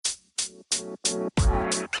Hey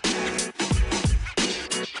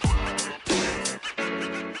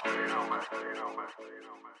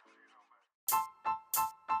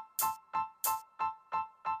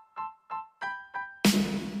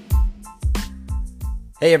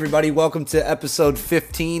everybody, welcome to episode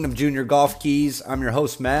 15 of Junior Golf Keys. I'm your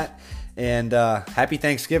host Matt, and happy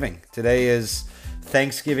Thanksgiving. Today is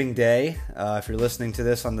Thanksgiving Day, if you're listening to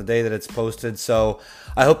this on the day that it's posted. So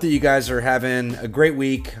I hope that you guys are having a great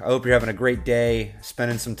week. I hope you're having a great day,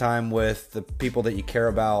 spending some time with the people that you care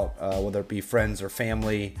about, whether it be friends or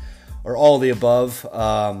family or all of the above.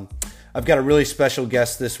 I've got a really special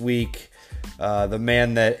guest this week. The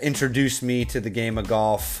man that introduced me to the game of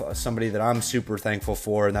golf, somebody that I'm super thankful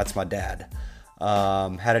for, and that's my dad.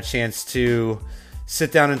 Had a chance to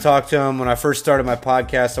sit down and talk to him when I first started my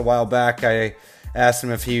podcast a while back. I asked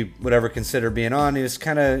him if he would ever consider being on. He was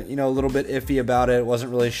kind of, a little bit iffy about it.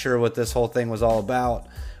 Wasn't really sure what this whole thing was all about.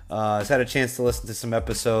 I've had a chance to listen to some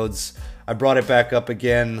episodes. I brought it back up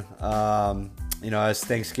again, as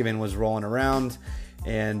Thanksgiving was rolling around,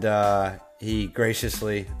 and he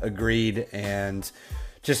graciously agreed and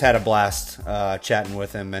just had a blast chatting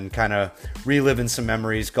with him and kind of reliving some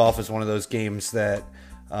memories. Golf is one of those games that,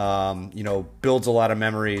 builds a lot of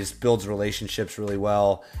memories, builds relationships really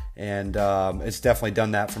well. And it's definitely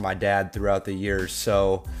done that for my dad throughout the years.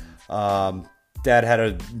 So Dad had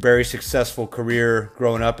a very successful career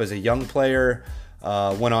growing up as a young player.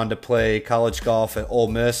 Went on to play college golf at Ole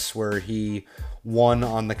Miss, where he won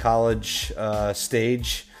on the college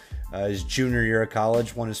stage. His junior year of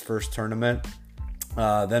college, won his first tournament.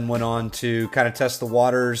 Then went on to kind of test the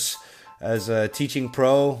waters as a teaching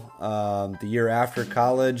pro the year after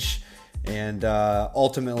college, and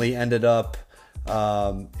ultimately ended up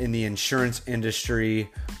in the insurance industry,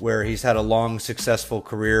 where he's had a long, successful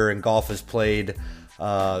career, and golf has played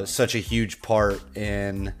such a huge part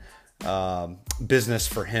in business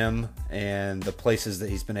for him and the places that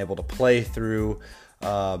he's been able to play through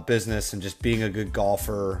business and just being a good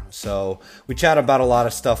golfer. So we chat about a lot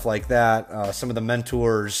of stuff like that, some of the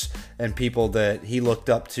mentors and people that he looked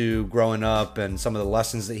up to growing up, and some of the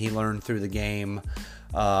lessons that he learned through the game,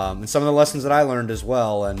 and some of the lessons that I learned as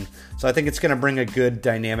well. And so I think it's going to bring a good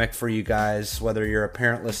dynamic for you guys, whether you're a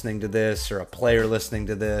parent listening to this or a player listening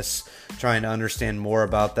to this, trying to understand more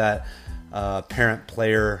about that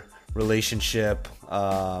parent-player relationship,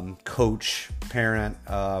 coach-parent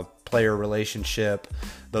player relationship,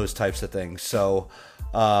 those types of things. So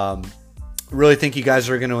really think you guys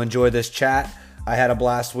are going to enjoy this chat. I had a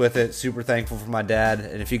blast with it. Super thankful for my dad.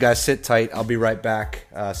 And if you guys sit tight, I'll be right back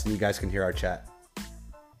so you guys can hear our chat.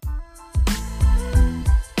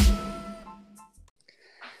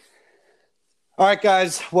 All right,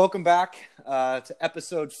 guys, welcome back to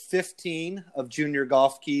episode 15 of Junior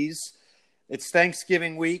Golf Keys. It's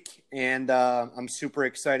Thanksgiving week, and I'm super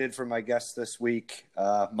excited for my guest this week,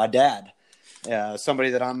 my dad, somebody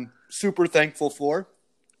that I'm super thankful for.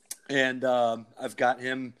 And I've got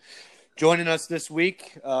him joining us this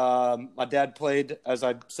week. My dad played, as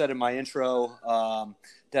I said in my intro,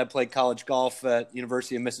 Dad played college golf at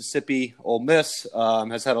University of Mississippi, Ole Miss,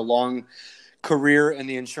 has had a long career in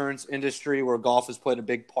the insurance industry where golf has played a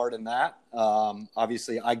big part in that.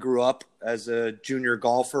 Obviously, I grew up as a junior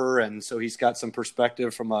golfer, and so he's got some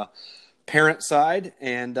perspective from a parent side,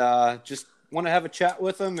 and just want to have a chat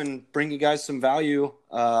with him and bring you guys some value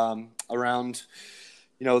around,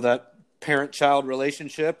 that parent-child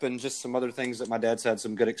relationship, and just some other things that my dad's had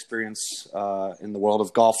some good experience in the world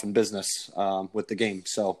of golf and business with the game.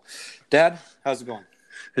 So, Dad, how's it going?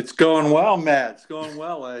 It's going well, Matt. It's going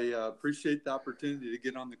well. I appreciate the opportunity to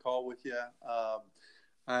get on the call with you.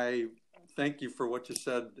 I thank you for what you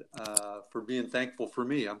said, for being thankful for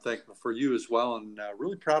me. I'm thankful for you as well, and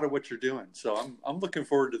really proud of what you're doing. So I'm looking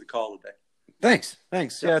forward to the call today. Thanks.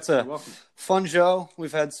 Yeah, it's a fun show.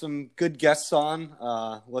 We've had some good guests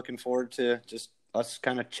on. Looking forward to just us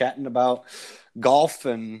kind of chatting about golf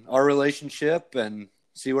and our relationship and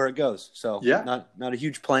see where it goes. So not a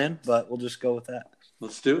huge plan, but we'll just go with that.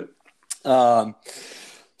 Let's do it.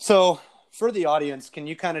 So for the audience, can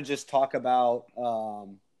you kind of just talk about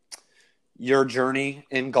your journey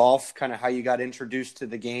in golf, kind of how you got introduced to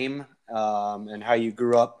the game, and how you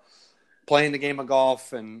grew up playing the game of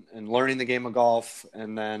golf and learning the game of golf,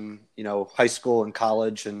 and then, high school and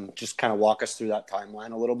college, and just kind of walk us through that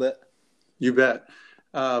timeline a little bit? You bet.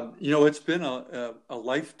 It's been a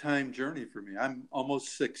lifetime journey for me. I'm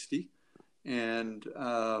almost 60. And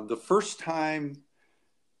the first time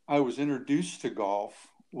I was introduced to golf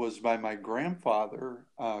was by my grandfather,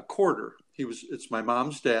 Corder. It's my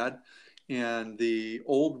mom's dad, and the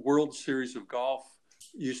old World Series of Golf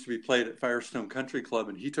used to be played at Firestone Country Club,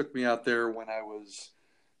 and he took me out there when I was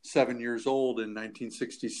 7 years old in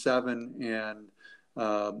 1967, and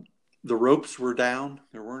the ropes were down.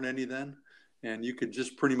 There weren't any then, and you could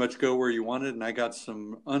just pretty much go where you wanted. And I got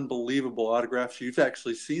some unbelievable autographs. You've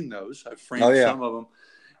actually seen those. I've framed some of them,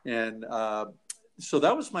 and so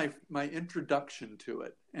that was my introduction to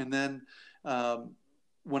it. And then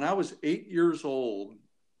when I was 8 years old,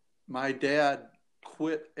 my dad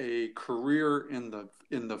quit a career in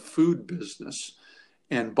the food business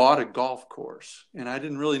and bought a golf course. And I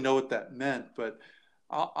didn't really know what that meant, but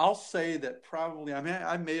I'll say that probably, I mean,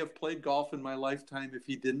 I may have played golf in my lifetime if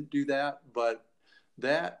he didn't do that, but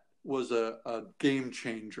that was a game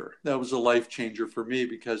changer. That was a life changer for me,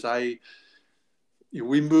 because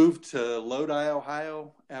we moved to Lodi,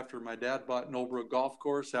 Ohio after my dad bought Noldbrook Golf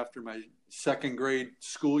Course. After my second grade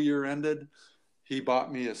school year ended, he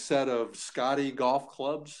bought me a set of Scotty golf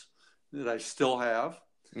clubs that I still have.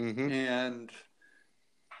 Mm-hmm. And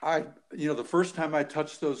the first time I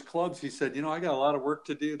touched those clubs, he said, I got a lot of work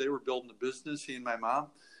to do. They were building a business, he and my mom.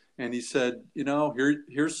 And he said,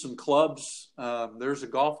 here's some clubs. There's a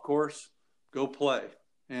golf course. Go play.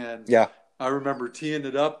 And I remember teeing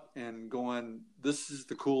it up and going, this is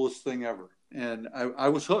the coolest thing ever. And I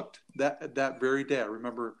was hooked that very day. I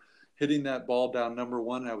remember hitting that ball down number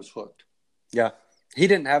one, and I was hooked. Yeah. He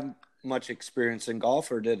didn't have much experience in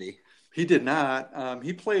golf, or did he? He did not.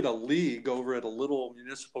 He played a league over at a little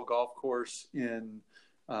municipal golf course in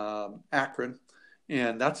Akron,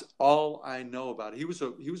 and that's all I know about it. He was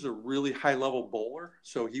a really high level bowler,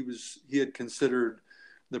 so he had considered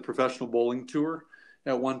the professional bowling tour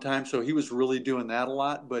at one time, so he was really doing that a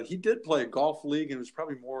lot. But he did play a golf league, and it was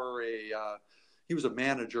probably more he was a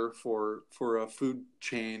manager for a food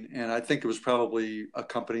chain, and I think it was probably a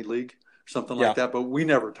company league, something like that. But we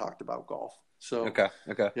never talked about golf. So okay,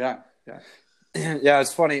 yeah. Yeah,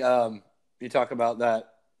 it's funny. You talk about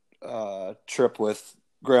that trip with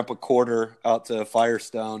Grandpa Quarter out to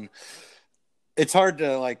Firestone. It's hard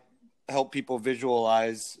to help people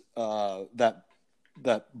visualize that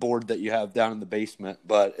board that you have down in the basement,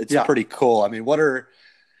 but it's pretty cool. I mean,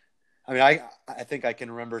 I think I can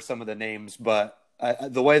remember some of the names, but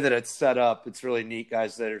the way that it's set up, it's really neat,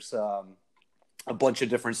 guys. There's a bunch of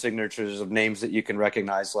different signatures of names that you can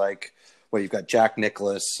recognize, you've got Jack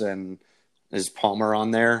Nicklaus, and is Palmer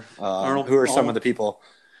on there? Who are some of the people?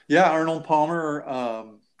 Yeah, Arnold Palmer,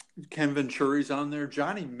 Ken Venturi's on there.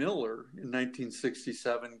 Johnny Miller in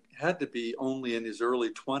 1967 had to be only in his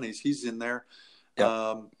early 20s. He's in there.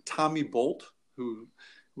 Yep. Tommy Bolt, who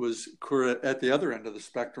was at the other end of the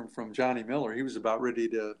spectrum from Johnny Miller. He was about ready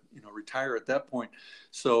to retire at that point.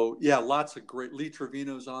 So, lots of great. Lee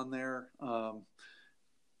Trevino's on there.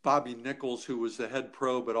 Bobby Nichols, who was the head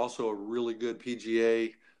pro, but also a really good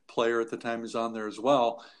PGA player at the time, is on there as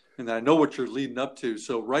well. And I know what you're leading up to.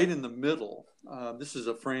 So right in the middle, this is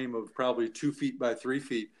a frame of probably 2 feet by 3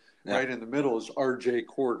 feet. Yeah. Right in the middle is R.J.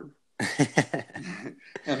 Quarter.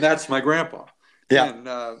 And that's my grandpa. Yeah. And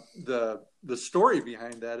the story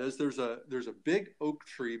behind that is there's a big oak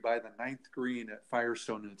tree by the 9th green at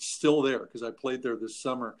Firestone, and it's still there because I played there this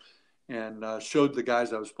summer and showed the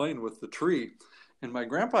guys I was playing with the tree. And my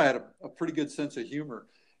grandpa had a pretty good sense of humor.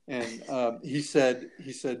 And he said,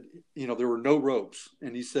 there were no ropes.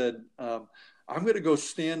 And he said, I'm going to go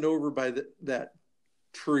stand over by that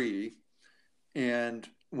tree. And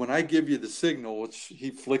when I give you the signal, which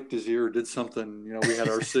he flicked his ear, did something, we had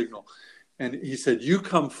our signal. And he said, you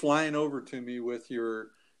come flying over to me with your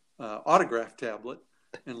autograph tablet,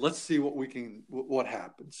 and let's see what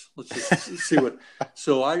happens. Let's just see what.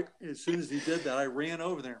 So as soon as he did that, I ran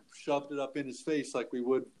over there and shoved it up in his face like we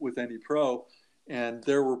would with any pro. And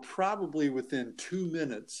there were probably within 2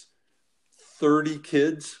 minutes, 30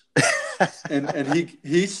 kids. and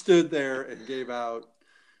he stood there and gave out,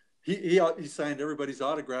 he signed everybody's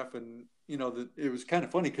autograph. And, it was kind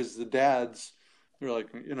of funny because the dads, they're like,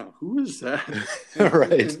 who is that?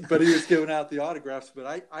 Right. But he was giving out the autographs. But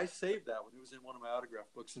I saved that one. It was in one of my autograph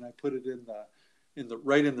books, and I put it in the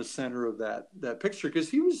right in the center of that picture because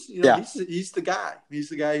he was, he's the guy. He's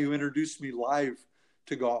the guy who introduced me live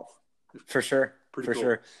to golf. For sure. Pretty for cool.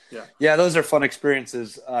 sure. Yeah. Yeah, those are fun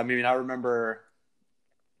experiences. I mean, I remember,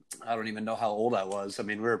 I don't even know how old I was. I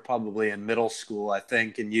mean, we were probably in middle school, I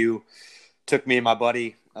think, and you took me and my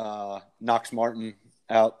buddy, Knox Martin,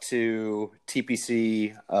 out to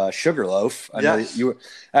TPC Sugarloaf. I know you were,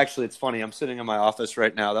 actually, it's funny. I'm sitting in my office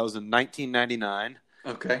right now. That was in 1999.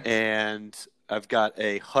 Okay. And I've got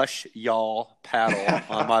a Hush Y'all paddle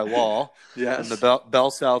on my wall. Yes. From the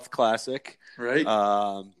Bell South Classic. Right.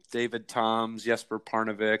 David Toms, Jesper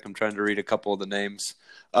Parnevik. I'm trying to read a couple of the names.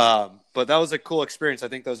 But that was a cool experience. I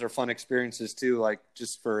think those are fun experiences too, like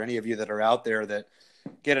just for any of you that are out there that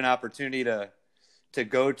get an opportunity to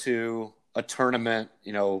go to a tournament,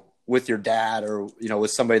 with your dad or,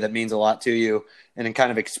 with somebody that means a lot to you, and then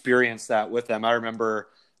kind of experience that with them. I remember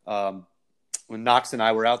when Knox and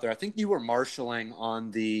I were out there, I think you were marshaling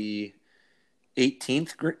on the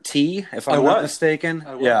 18th tee, if I'm not mistaken.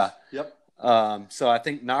 I was. Yeah. Yep. So I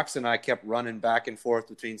think Knox and I kept running back and forth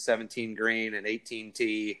between 17 green and 18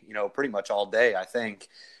 tee, pretty much all day, I think.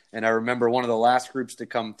 And I remember one of the last groups to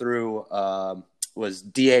come through was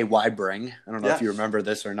D.A. Wybring. I don't know if you remember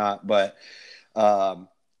this or not, but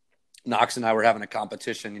Knox and I were having a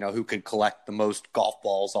competition, who could collect the most golf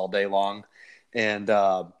balls all day long. And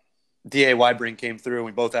D.A. Wybring came through, and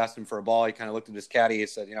we both asked him for a ball. He kind of looked at his caddy. He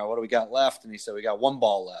said, what do we got left? And he said, we got one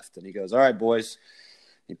ball left. And he goes, all right, boys.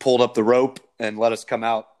 He pulled up the rope and let us come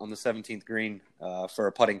out on the 17th green for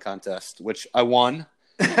a putting contest, which I won.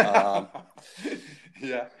 Yeah.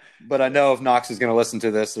 But I know if Knox is going to listen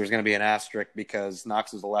to this, there's going to be an asterisk because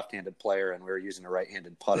Knox is a left-handed player and we were using a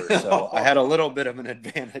right-handed putter. So I had a little bit of an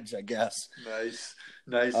advantage, I guess. Nice.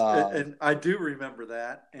 And I do remember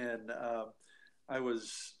that. And I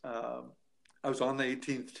was on the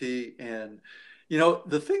 18th tee, and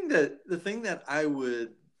the thing that I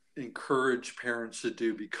would encourage parents to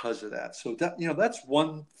do because of that. So that that's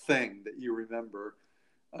one thing that you remember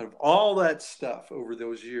of all that stuff over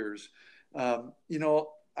those years.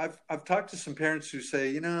 I've talked to some parents who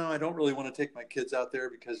say, I don't really want to take my kids out there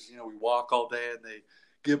because we walk all day and they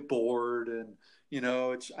get bored, and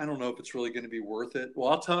I don't know if it's really going to be worth it. Well,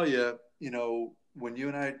 I'll tell you, when you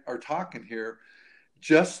and I are talking here,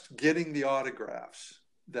 just getting the autographs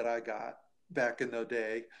that I got back in the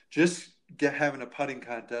day, just having a putting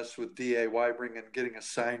contest with D.A. Wybring and getting a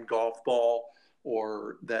signed golf ball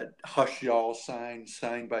or that Hush Y'all sign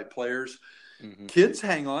signed by players. Mm-hmm. Kids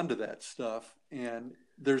hang on to that stuff, and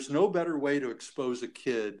there's no better way to expose a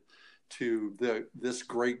kid to this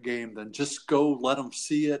great game than just go let them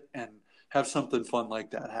see it and have something fun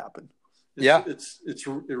like that happen. It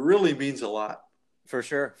really means a lot. For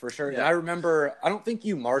sure. Yeah. And I don't think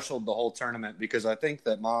you marshaled the whole tournament because I think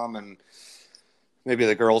that Mom and maybe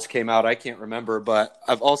the girls came out. I can't remember, but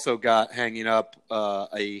I've also got hanging up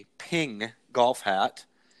a Ping golf hat.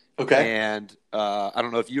 Okay. And I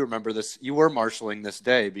don't know if you remember this. You were marshaling this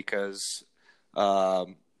day because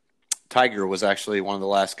Tiger was actually one of the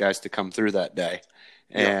last guys to come through that day.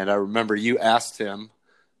 And I remember you asked him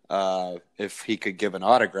if he could give an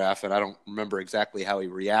autograph, and I don't remember exactly how he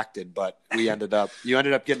reacted, but you ended up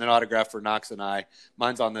getting an autograph for Knox and I.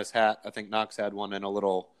 Mine's on this hat. I think Knox had one in a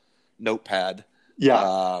little notepad.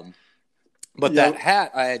 Yeah. That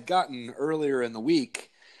hat I had gotten earlier in the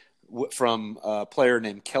week from a player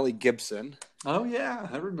named Kelly Gibson. Oh, yeah.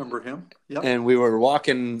 I remember him. Yep. And we were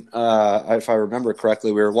walking, if I remember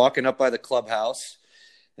correctly, we were walking up by the clubhouse,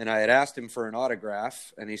 and I had asked him for an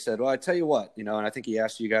autograph, and he said, well, I tell you what, and I think he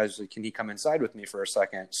asked you guys, can he come inside with me for a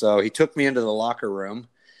second? So he took me into the locker room,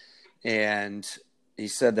 and he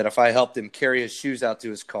said that if I helped him carry his shoes out to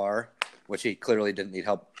his car, which he clearly didn't need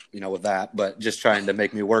help, with that, but just trying to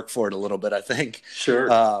make me work for it a little bit, I think. Sure.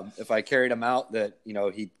 If I carried him out, that,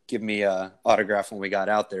 he'd give me an autograph when we got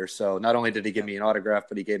out there. So not only did he give me an autograph,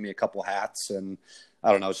 but he gave me a couple hats, and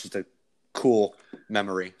I don't know, it's just a cool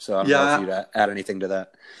memory. So I don't know if you'd add anything to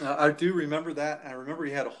that. I do remember that. I remember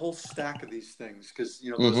he had a whole stack of these things because,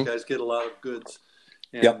 those guys get a lot of goods.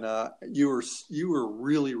 And you were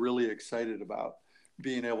really, really excited about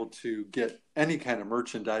being able to get any kind of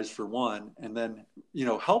merchandise for one, and then,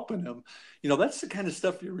 helping him, that's the kind of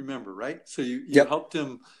stuff you remember, right? So you helped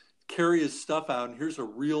him carry his stuff out, and here's a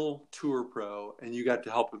real tour pro, and you got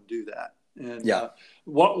to help him do that. And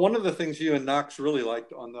one of the things you and Knox really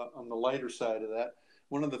liked on the lighter side of that,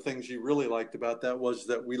 one of the things you really liked about that was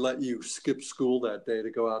that we let you skip school that day to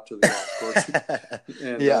go out to the golf course.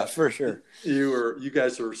 And, for sure. You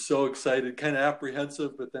guys were so excited, kind of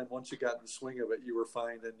apprehensive, but then once you got in the swing of it, you were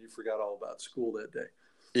fine and you forgot all about school that day.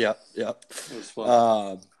 Yep. It was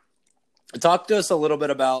fun. Talk to us a little bit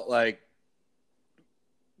about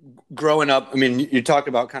growing up. I mean, you talked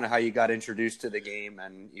about kind of how you got introduced to the game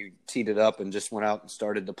and you teed it up and just went out and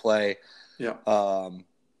started to play. Yeah.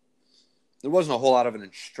 There wasn't a whole lot of an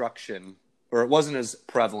instruction, or it wasn't as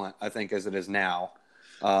prevalent, I think, as it is now.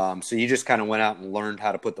 So you just kind of went out and learned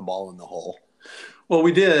how to put the ball in the hole. Well,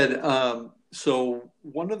 we did. So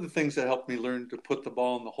one of the things that helped me learn to put the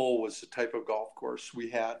ball in the hole was the type of golf course we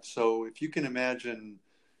had. So if you can imagine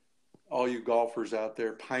all you golfers out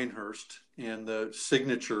there, Pinehurst, and the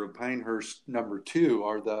signature of Pinehurst number 2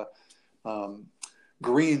 are the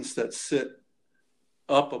greens that sit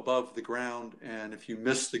up above the ground, and if you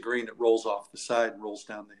miss the green, it rolls off the side and rolls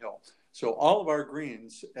down the hill. So all of our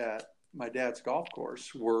greens at my dad's golf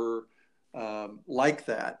course were like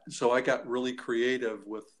that. So I got really creative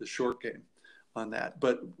with the short game on that.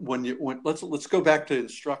 But let's go back to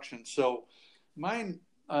instruction. So my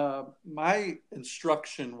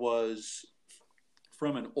instruction was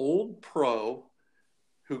from an old pro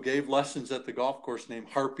who gave lessons at the golf course named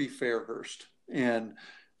Harpy Fairhurst. And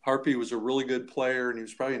Harpy was a really good player, and he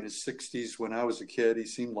was probably in his 60s when I was a kid. He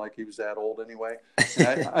seemed like he was that old anyway.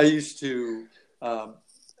 And I used to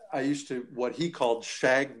what he called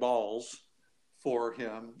shag balls for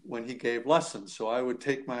him when he gave lessons. So I would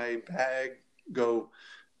take my bag, go,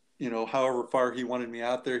 however far he wanted me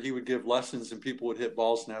out there. He would give lessons, and people would hit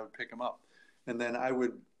balls, and I would pick them up. And then I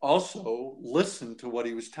would also listen to what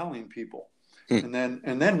he was telling people. And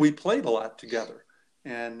then we played a lot together.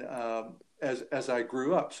 And as I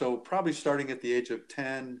grew up, so probably starting at the age of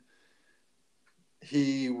 10,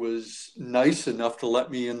 he was nice enough to let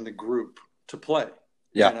me in the group to play.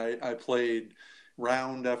 Yeah. And I played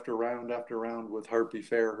round after round after round with Harpy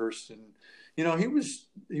Fairhurst, and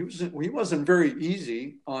he wasn't very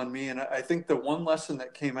easy on me. And I think the one lesson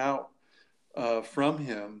that came out from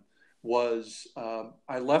him was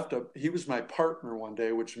he was my partner one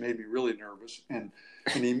day, which made me really nervous.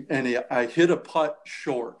 I hit a putt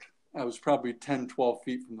short. I was probably 10, 12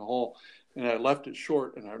 feet from the hole, and I left it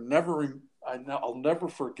short. And I'll never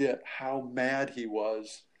forget how mad he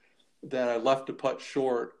was that I left a putt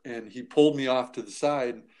short, and he pulled me off to the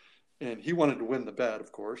side, and he wanted to win the bet,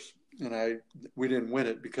 of course. And we didn't win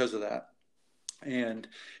it because of that. And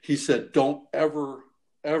he said, "Don't ever,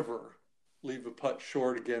 ever leave a putt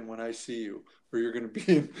short again when I see you, or you're going to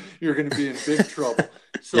be in big trouble."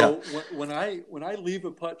 So when I leave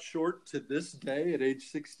a putt short to this day at age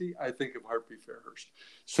 60, I think of Harpy Fairhurst.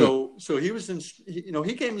 So he was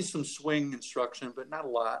he gave me some swing instruction, but not a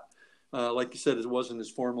lot. Like you said, it wasn't as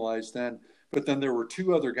formalized then. But then there were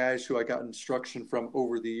two other guys who I got instruction from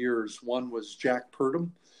over the years. One was Jack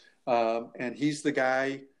Purdom, and he's the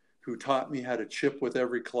guy who taught me how to chip with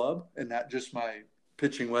every club, and not just my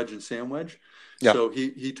pitching wedge and sand wedge. Yeah. So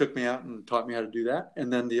he took me out and taught me how to do that.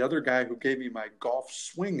 And then the other guy who gave me my golf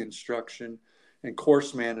swing instruction and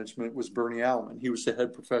course management was Bernie Alleman. He was the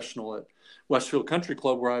head professional at Westfield Country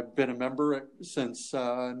Club, where I've been a member since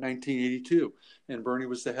 1982. And Bernie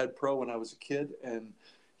was the head pro when I was a kid, and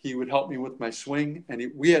he would help me with my swing.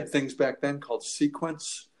 And we had things back then called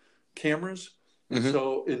sequence cameras. Mm-hmm.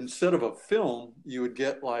 So instead of a film, you would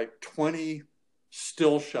get like 20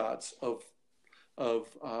 still shots of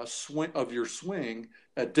your swing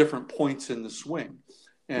at different points in the swing.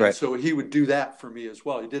 And so he would do that for me as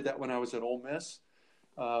well. He did that when I was at Ole Miss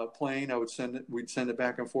playing. We'd send it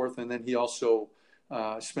back and forth. And then he also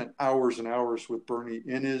spent hours and hours with Bernie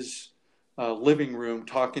in his living room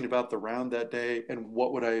talking about the round that day and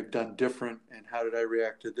what would I have done different and how did I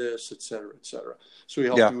react to this, et cetera, et cetera. So he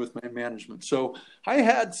helped me with my management. So I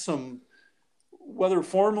had some, whether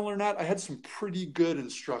formal or not, I had some pretty good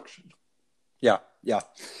instruction. Yeah.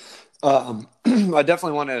 I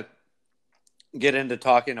definitely want to get into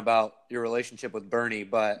talking about your relationship with Bernie,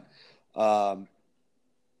 but want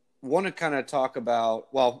to kind of talk about,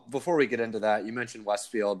 well, before we get into that, you mentioned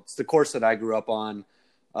Westfield. It's the course that I grew up on.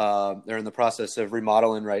 They're in the process of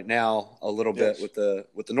remodeling right now a little bit with the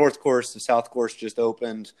North course. The South course just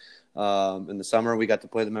opened in the summer. We got to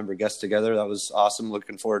play the member guests together. That was awesome.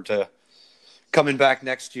 Looking forward to coming back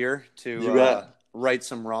next year to right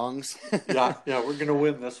some wrongs. yeah, we're gonna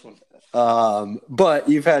win this one. But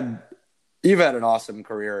you've had an awesome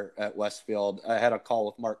career at Westfield. I had a call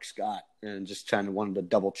with Mark Scott and just wanted to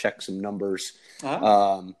double check some numbers.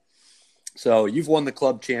 So you've won the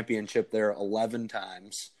club championship there 11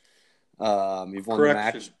 times. You've won the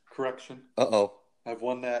match. Correction. Uh-oh. I've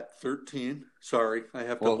won that 13. Sorry, I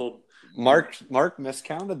have to hold. Mark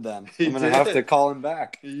miscounted them. I'm going to have to call him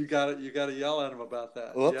back. You got to yell at him about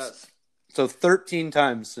that. Whoops. Yes. So 13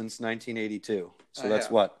 times since 1982. So that's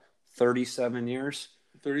what, 37 years?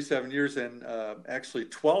 37 years, and actually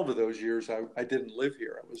 12 of those years I didn't live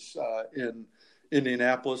here. I was in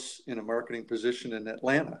Indianapolis in a marketing position, in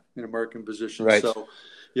Atlanta in a marketing position. Right. So,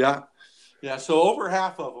 yeah. So over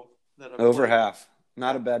half of them. Over half.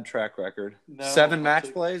 Not a bad track record. No, 7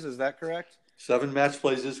 match plays, is that correct? 7 match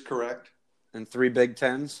plays is correct. And 3 Big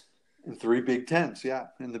Tens? And 3 Big Tens, yeah.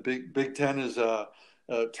 And the Big Ten is a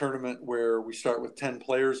tournament where we start with 10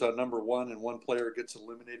 players on number 1, and one player gets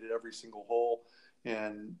eliminated every single hole.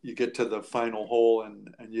 And you get to the final hole,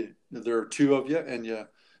 and there are 2 of you, and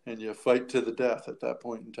you fight to the death at that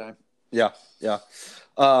point in time. Yeah.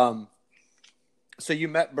 So you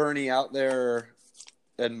met Bernie out there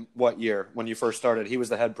in what year when you first started? He was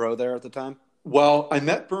the head pro there at the time? Well, I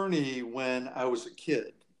met Bernie when I was a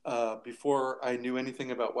kid, before I knew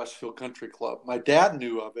anything about Westfield Country Club. My dad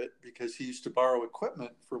knew of it because he used to borrow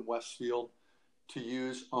equipment from Westfield to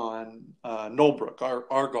use on Knowlbrook,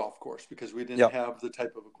 our golf course, because we didn't Yep. have the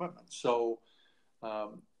type of equipment. So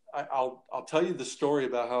I'll tell you the story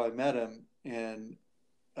about how I met him and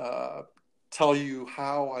uh, tell you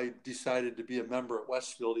how I decided to be a member at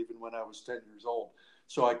Westfield even when I was 10 years old.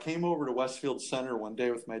 So I came over to Westfield Center one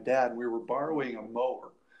day with my dad. And we were borrowing a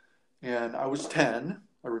mower, and I was 10.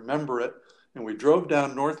 I remember it. And we drove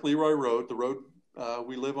down North Leroy Road, the road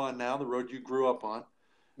we live on now, the road you grew up on.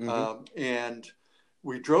 Mm-hmm. And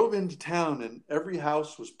we drove into town, and every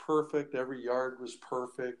house was perfect. Every yard was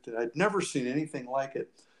perfect. And I'd never seen anything like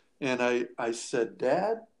it. And I said,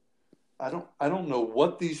 Dad, I don't know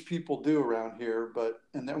what these people do around here, but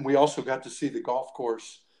and then we also got to see the golf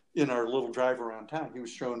course in our little drive around town. He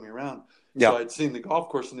was showing me around. Yeah. So I'd seen the golf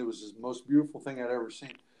course, and it was the most beautiful thing I'd ever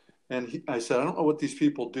seen. And I said, I don't know what these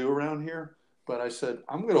people do around here, but I said,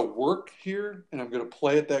 I'm going to work here and I'm going to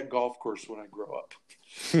play at that golf course when I grow up.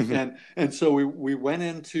 and so we went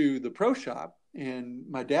into the pro shop, and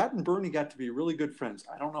my dad and Bernie got to be really good friends.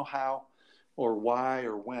 I don't know how or why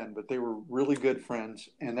or when, but they were really good friends.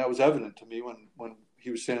 And that was evident to me when he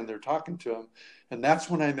was standing there talking to him. And that's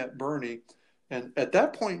when I met Bernie. And at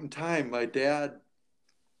that point in time, my dad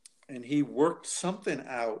and he worked something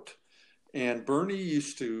out. And Bernie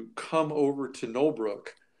used to come over to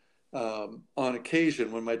Knowlbrook on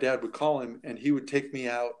occasion when my dad would call him, and he would take me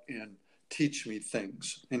out and teach me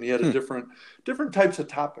things. And he had a different types of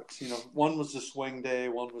topics. You know, one was the swing day,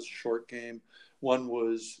 one was a short game, one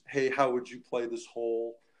was, hey, how would you play this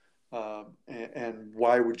hole? And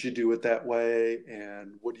why would you do it that way?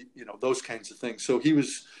 And what do you know, those kinds of things. So he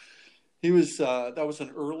was that was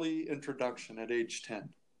an early introduction at age 10,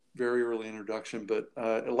 very early introduction, but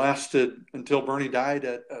it lasted until Bernie died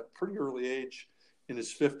at a pretty early age in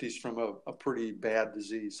his 50s from a pretty bad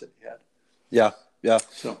disease that he had. Yeah. Yeah.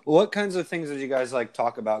 So what kinds of things did you guys like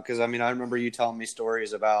talk about? Because I mean, I remember you telling me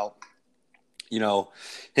stories about, you know,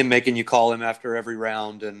 him making you call him after every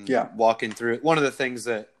round and walking through it. One of the things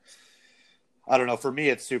that, I don't know, for me,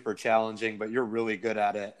 it's super challenging, but you're really good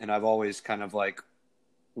at it. And I've always kind of like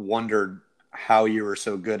wondered how you were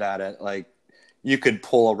so good at it. Like you could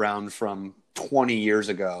pull around from 20 years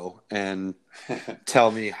ago and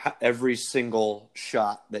tell me every single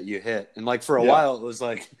shot that you hit. And like for a while it was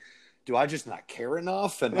like, do I just not care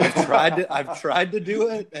enough? And I've tried to do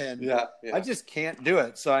it and I just can't do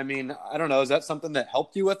it. So, I mean, I don't know. Is that something that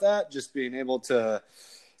helped you with that? Just being able to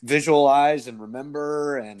visualize and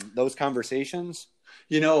remember and those conversations?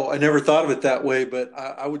 You know, I never thought of it that way, but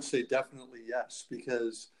I would say definitely yes,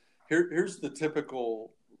 because here's the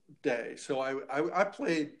typical day. So I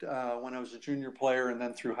played when I was a junior player, and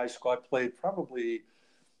then through high school, I played probably,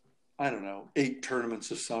 I don't know, 8 tournaments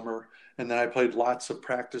a summer. And then I played lots of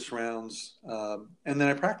practice rounds. And then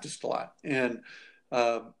I practiced a lot. And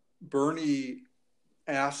Bernie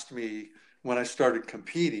asked me when I started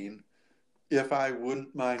competing if I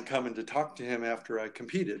wouldn't mind coming to talk to him after I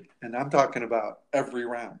competed. And I'm talking about every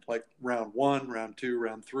round, like round 1, round 2,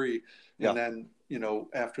 round 3. And then, you know,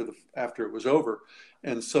 after it was over.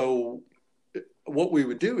 And so what we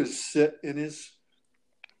would do is sit in his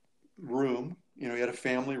room. You know, he had a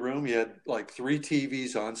family room. He had like 3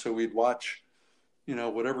 TVs on, so we'd watch, you know,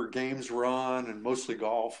 whatever games were on, and mostly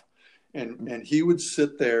golf. And he would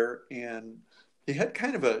sit there, and he had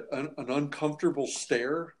kind of an uncomfortable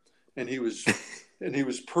stare, and he was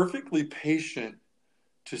perfectly patient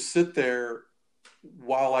to sit there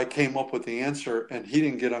while I came up with the answer, and he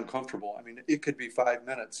didn't get uncomfortable. I mean, it could be 5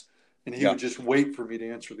 minutes, and he would just wait for me to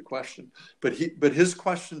answer the question. But his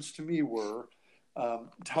questions to me were,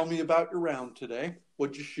 tell me about your round today.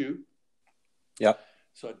 What'd you shoot? Yep.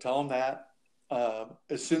 So I'd tell him that.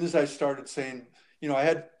 As soon as I started saying, you know,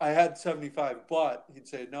 I had 75, but he'd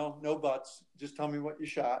say, no buts. Just tell me what you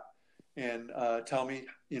shot, and tell me,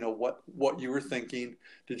 you know, what you were thinking.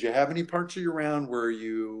 Did you have any parts of your round where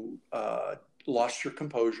you lost your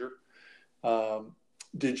composure?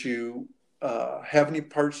 Did you have any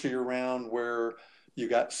parts of your round where you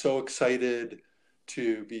got so excited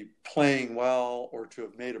to be playing well or to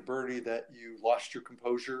have made a birdie that you lost your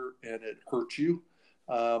composure and it hurt you?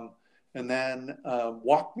 And then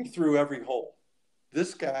walk me through every hole.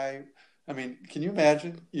 This guy, I mean, can you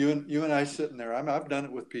imagine you and I sitting there? I've done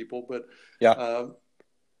it with people, but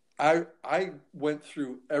I went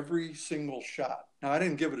through every single shot. Now, I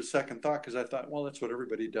didn't give it a second thought because I thought, well, that's what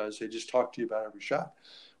everybody does. They just talk to you about every shot.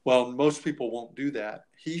 Well, most people won't do that.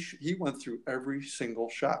 He went through every single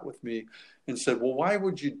shot with me and said, well, why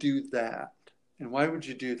would you do that? And why would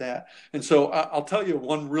you do that? And so I'll tell you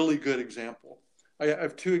one really good example. I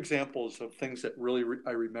have two examples of things that really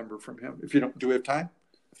I remember from him. If you don't, do we have time?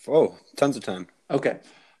 Oh, tons of time. Okay.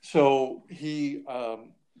 So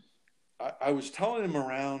I was telling him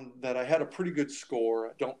around that I had a pretty good score.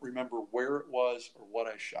 I don't remember where it was or what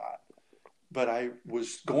I shot, but I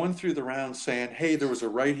was going through the round saying, hey, there was a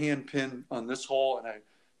right-hand pin on this hole, and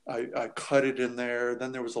I cut it in there.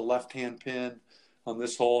 Then there was a left-hand pin on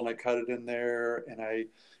this hole, and I cut it in there, and I,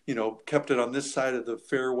 kept it on this side of the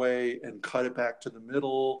fairway and cut it back to the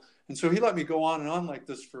middle. And so he let me go on and on like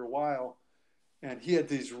this for a while, and he had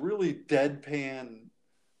these really deadpan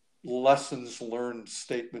lessons learned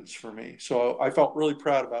statements for me. So I felt really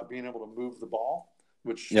proud about being able to move the ball,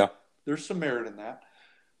 which there's some merit in that.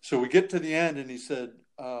 So we get to the end, and he said,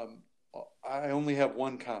 I only have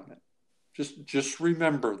one comment. Just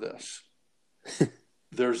remember this.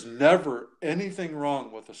 There's never anything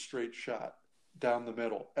wrong with a straight shot down the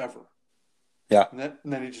middle, ever. Yeah. And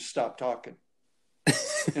then he just stopped talking.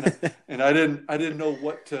 and I didn't know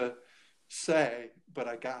what to say, but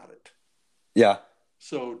I got it. Yeah.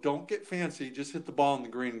 So don't get fancy. Just hit the ball in the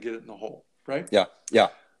green and get it in the hole, right? Yeah. Yeah.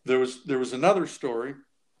 There was another story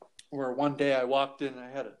where one day I walked in and I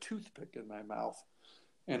had a toothpick in my mouth,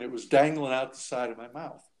 and it was dangling out the side of my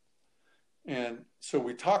mouth. And so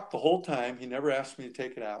we talked the whole time. He never asked me to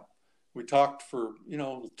take it out. We talked for,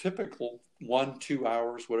 typical 1-2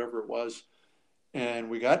 hours, whatever it was. And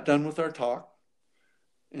we got done with our talk.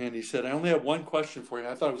 And he said, I only have one question for you.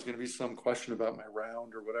 I thought it was going to be some question about my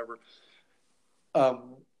round or whatever.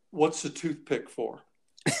 What's the toothpick for?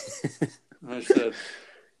 And I said,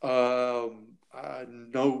 no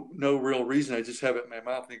real reason. I just have it in my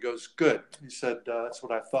mouth. And he goes, good. He said, that's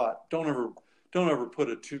what I thought. Don't ever put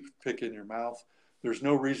a toothpick in your mouth. There's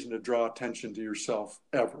no reason to draw attention to yourself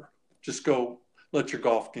ever. Just go let your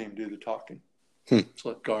golf game do the talking. So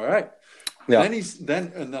let go. All right. Yeah.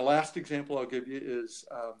 And the last example I'll give you is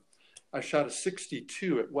I shot a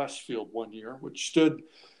 62 at Westfield one year, which stood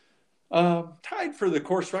tied for the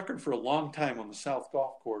course record for a long time on the South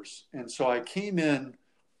Golf Course. And so I came in.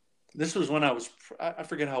 This was when I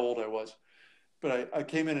forget how old I was, but I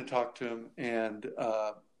came in and talked to him, and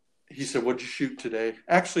he said, what'd you shoot today?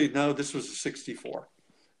 Actually, no, this was a 64.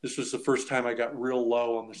 This was the first time I got real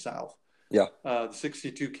low on the South. Yeah. The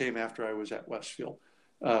 62 came after I was at Westfield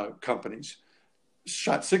Companies.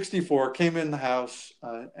 Shot 64, came in the house,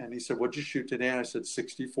 and he said, what'd you shoot today? And I said,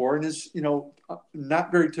 64. And his,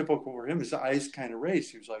 not very typical for him, his eyes kind of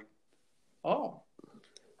raised. He was like, oh, all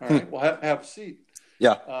right, well, have a seat.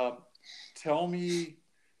 Yeah. Tell me,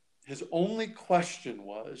 his only question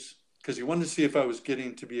was, because he wanted to see if I was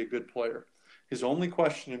getting to be a good player. His only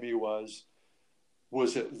question to me was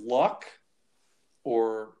it luck,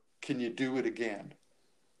 or can you do it again?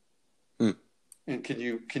 And can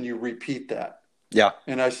you repeat that? Yeah.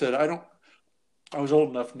 And I said, I was old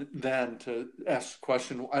enough then to ask the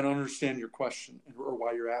question. I don't understand your question or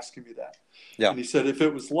why you're asking me that. Yeah. And he said, if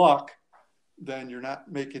it was luck, then you're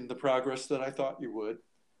not making the progress that I thought you would.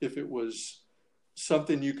 If it was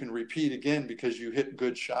something you can repeat again because you hit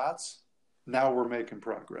good shots, now we're making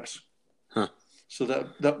progress. So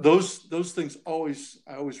those things I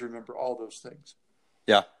always remember all those things.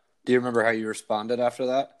 Yeah. Do you remember how you responded after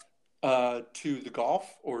that? To the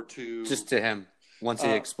golf or to just to him once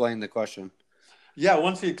he explained the question? Yeah,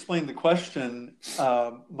 once he explained the question,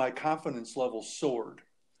 my confidence level soared.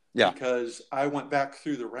 Yeah. Because I went back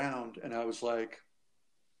through the round and I was like,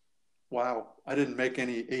 wow, I didn't make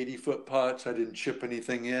any 80-foot putts. I didn't chip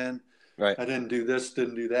anything in. Right. I didn't do this,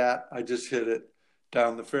 didn't do that. I just hit it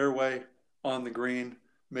down the fairway, on the green,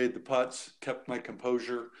 made the putts, kept my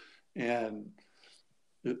composure. And,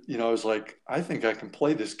 I was like, I think I can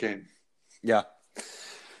play this game. Yeah.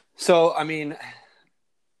 So, I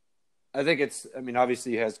think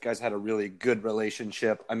obviously you guys had a really good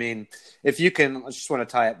relationship. If you can, I just want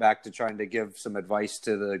to tie it back to trying to give some advice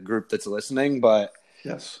to the group that's listening. But,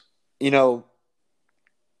 yes,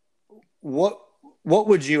 what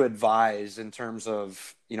would you advise in terms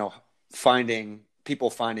of, finding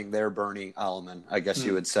their Bernie element, I guess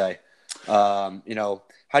you would say?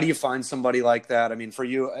 How do you find somebody like that? For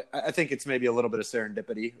you, I think it's maybe a little bit of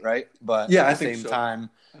serendipity, right? But yeah, at the same time,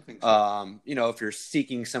 I think so. If you're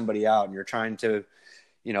seeking somebody out and you're trying to,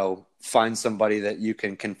 find somebody that you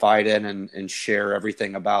can confide in and share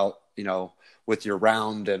everything about, with your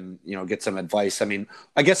round and, get some advice.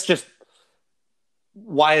 I guess just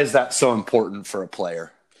why is that so important for a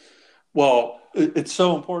player? Well, it's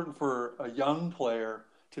so important for a young player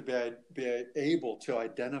to be able to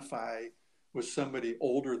identify with somebody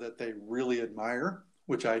older that they really admire,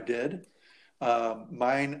 which I did.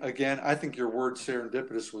 Mine, again, I think your word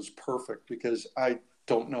serendipitous was perfect, because I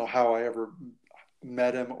don't know how I ever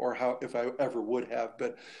met him or how, if I ever would have,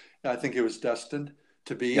 but I think it was destined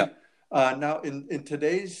to be. Yeah. Now, in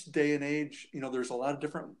today's day and age, there's a lot of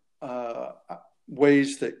different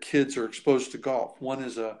ways that kids are exposed to golf. One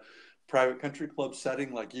is a private country club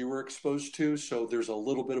setting like you were exposed to. So there's a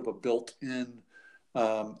little bit of a built-in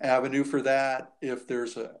avenue for that. If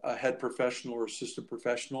there's a head professional or assistant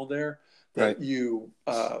professional there that Right. you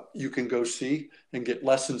can go see and get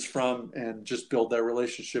lessons from, and just build that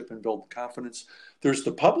relationship and build the confidence. There's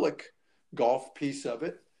the public golf piece of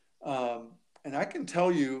it. And I can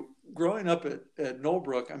tell you, growing up at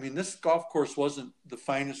Knowlbrook, I mean, this golf course wasn't the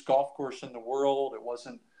finest golf course in the world. It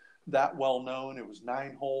wasn't that well known. It was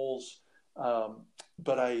 9 holes.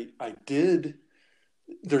 But I did,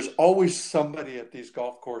 there's always somebody at these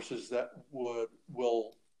golf courses that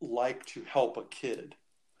will like to help a kid,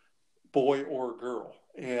 boy or girl.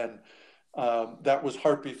 And that was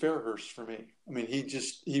Harpy Fairhurst for me. I mean,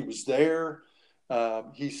 he was there.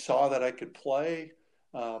 He saw that I could play.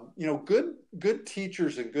 Good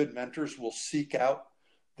teachers and good mentors will seek out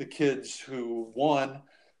the kids who, one,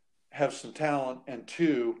 have some talent, and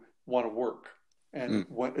two, want to work. And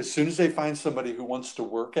as soon as they find somebody who wants to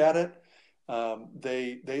work at it,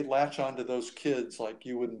 they latch onto those kids like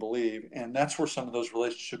you wouldn't believe. And that's where some of those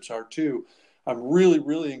relationships are too. I'm really,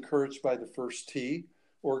 really encouraged by the First Tee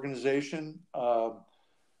organization.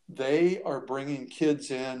 They are bringing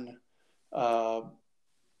kids in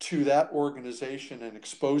to that organization and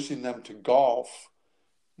exposing them to golf,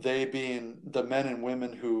 they being the men and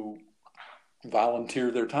women who volunteer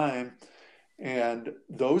their time. And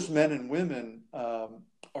those men and women are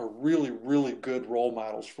really, really good role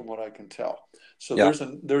models from what I can tell. So Yeah.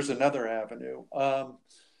 there's another avenue.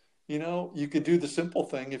 You could do the simple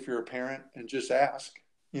thing if you're a parent and just ask.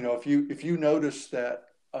 If you notice that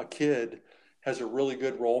a kid has a really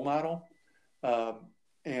good role model,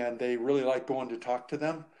 and they really like going to talk to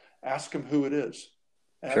them, ask them who it is.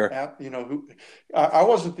 Sure. I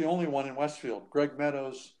wasn't the only one in Westfield. Greg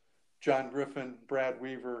Meadows, John Griffin, Brad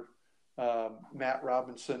Weaver, Matt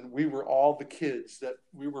Robinson. We were all the kids that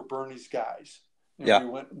we were Bernie's guys. And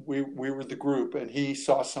Yeah. we were the group, and he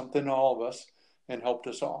saw something in all of us and helped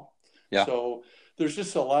us all. Yeah. So there's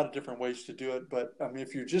just a lot of different ways to do it. But I mean,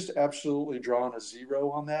 if you're just absolutely drawing a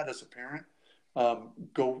zero on that as a parent,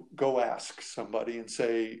 go ask somebody and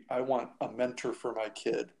say, I want a mentor for my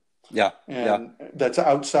kid. Yeah. And that's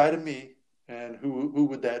outside of me. And who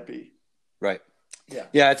would that be? Right. Yeah.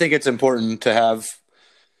 Yeah. I think it's important to have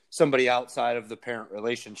somebody outside of the parent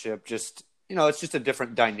relationship. Just, it's just a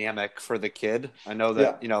different dynamic for the kid. I know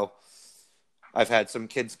that, I've had some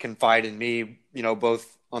kids confide in me,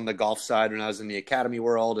 both on the golf side when I was in the academy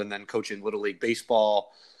world and then coaching Little League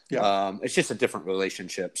baseball. Yeah. It's just a different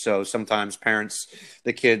relationship. So sometimes parents,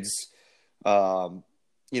 the kids,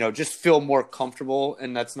 just feel more comfortable,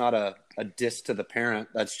 and that's not a diss to the parent.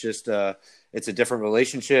 That's just it's a different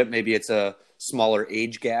relationship. Maybe it's a smaller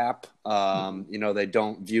age gap. They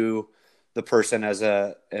don't view the person as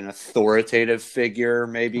an authoritative figure,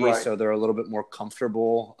 maybe. Right. So they're a little bit more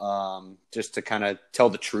comfortable, just to kind of tell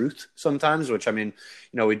the truth sometimes, which, I mean,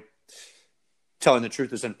 telling the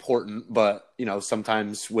truth is important, but,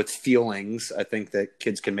 sometimes with feelings, I think that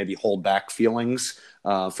kids can maybe hold back feelings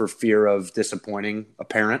for fear of disappointing a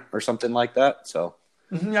parent or something like that. So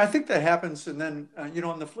I think that happens. And then,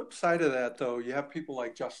 on the flip side of that, though, you have people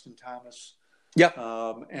like Justin Thomas,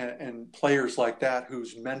 and players like that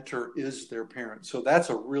whose mentor is their parent. So that's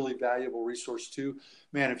a really valuable resource too.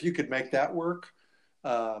 Man, if you could make that work,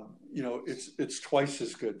 it's twice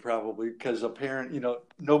as good probably, because a parent,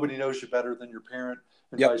 nobody knows you better than your parent,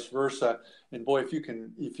 and vice versa. And boy, if you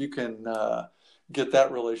can get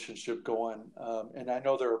that relationship going, and I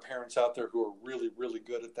know there are parents out there who are really, really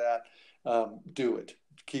good at that. Do it.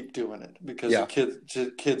 Keep doing it, because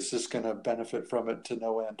the kid's just going to benefit from it to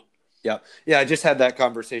no end. Yeah. I just had that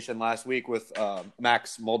conversation last week with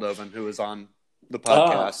Max Moldovan, who was on the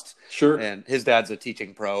podcast. Sure. And his dad's a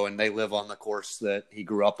teaching pro, and they live on the course that he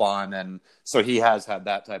grew up on. And so he has had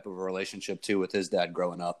that type of a relationship too with his dad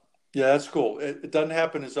growing up. Yeah, that's cool. It doesn't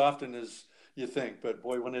happen as often as you think, but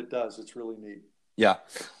boy, when it does, it's really neat. Yeah.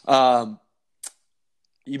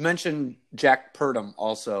 You mentioned Jack Purdom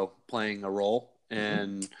also playing a role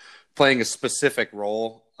and playing a specific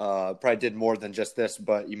role. Probably did more than just this,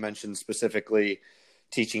 but you mentioned specifically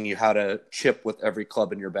teaching you how to chip with every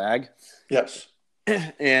club in your bag. Yes.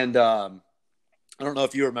 And I don't know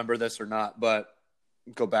if you remember this or not, but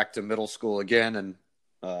go back to middle school again, and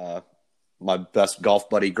my best golf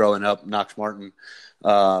buddy growing up, Knox Martin.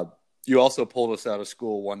 You also pulled us out of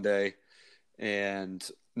school one day, and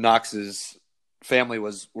Knox's family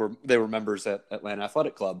were members at Atlanta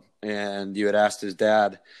Athletic Club, and you had asked his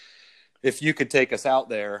dad if you could take us out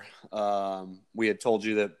there. We had told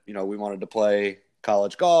you that, we wanted to play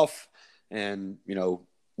college golf and,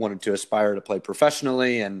 wanted to aspire to play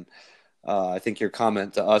professionally. And I think your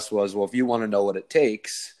comment to us was, well, if you want to know what it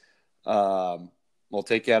takes, we'll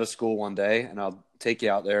take you out of school one day and I'll take you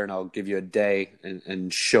out there and I'll give you a day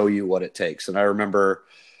and show you what it takes. And I remember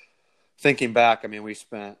thinking back, we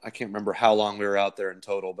spent, I can't remember how long we were out there in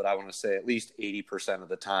total, but I want to say at least 80% of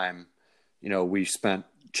the time, we spent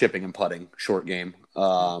chipping and putting, short game.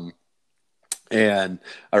 And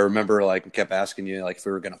I remember kept asking you if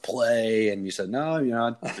we were going to play, and you said,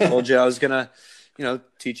 no, I told you I was going to,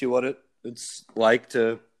 teach you what it's like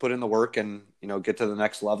to put in the work and, get to the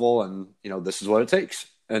next level. And, this is what it takes.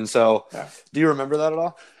 And so do you remember that at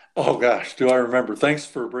all? Oh gosh, do I remember? Thanks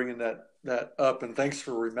for bringing that up. And thanks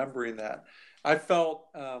for remembering that. I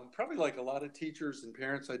felt probably like a lot of teachers and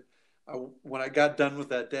parents, when I got done with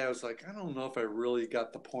that day, I was like, I don't know if I really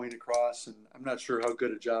got the point across, and I'm not sure how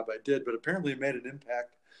good a job I did, but apparently it made an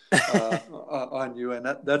impact on you, and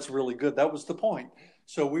that's really good. That was the point.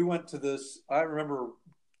 So we went to this. I remember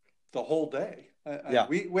the whole day.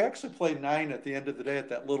 We actually played 9 at the end of the day at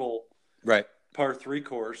that little par 3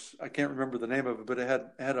 course. I can't remember the name of it, but it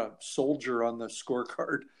had a soldier on the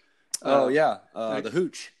scorecard. The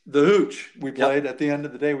Hooch. The Hooch. We played at the end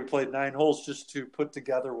of the day. We played 9 holes just to put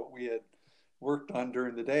together what we had worked on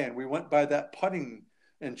during the day. And we went by that putting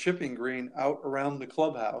and chipping green out around the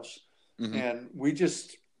clubhouse. Mm-hmm. And we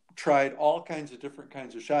just tried all kinds of different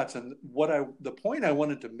kinds of shots. And the point I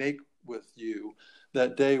wanted to make with you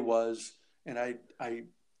that day was, and I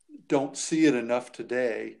don't see it enough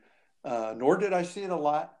today, nor did I see it a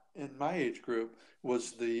lot in my age group,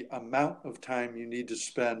 was the amount of time you need to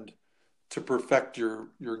spend to perfect your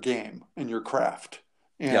game and your craft.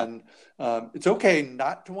 And it's okay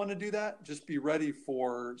not to want to do that. Just be ready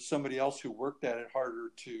for somebody else who worked at it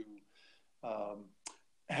harder to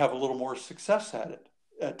have a little more success at it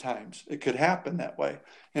at times. It could happen that way.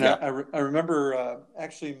 And I remember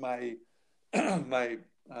actually my my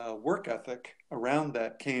work ethic around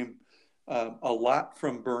that came a lot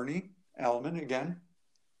from Bernie Alman again.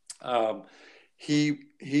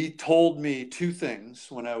 He told me 2 things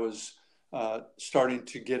when I was starting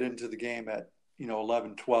to get into the game at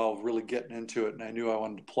 11, 12, really getting into it, and I knew I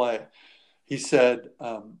wanted to play. He said,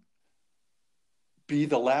 be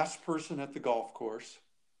the last person at the golf course,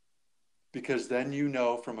 because then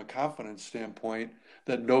from a confidence standpoint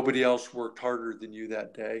that nobody else worked harder than you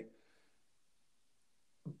that day.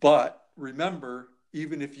 But remember,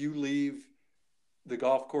 even if you leave the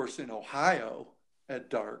golf course in Ohio at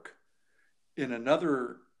dark, in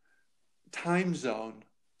another time zone,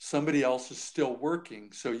 somebody else is still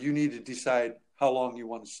working. So you need to decide how long you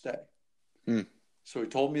want to stay. So he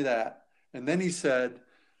told me that. And then he said,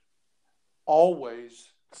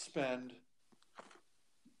 always spend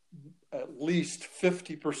at least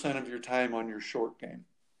 50% of your time on your short game.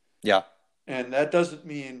 Yeah. And that doesn't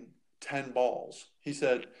mean 10 balls. He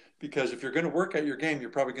said, because if you're going to work at your game, you're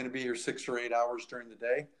probably going to be here 6 or 8 hours during the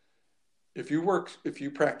day. If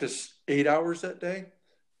you practice 8 hours that day,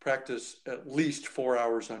 practice at least 4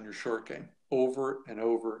 hours on your short game over and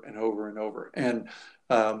over and over and over. And,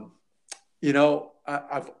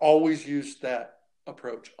 I've always used that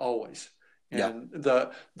approach, always. And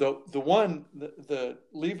the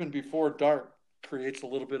leaving before dark creates a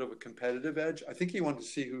little bit of a competitive edge. I think he wanted to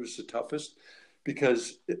see who's the toughest,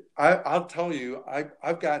 because I'll tell you,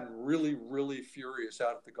 I've gotten really, really furious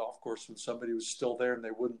out at the golf course when somebody was still there and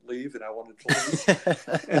they wouldn't leave and I wanted to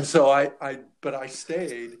leave. And so I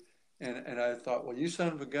stayed, and I thought, well, you son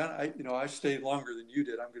of a gun, I stayed longer than you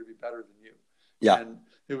did. I'm going to be better than you. Yeah. And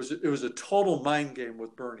it was a total mind game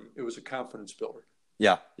with Bernie. It was a confidence builder.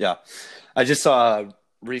 Yeah. Yeah. I just saw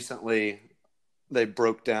recently they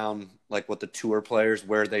broke down what the tour players,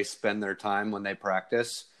 where they spend their time when they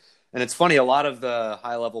practice. And it's funny, a lot of the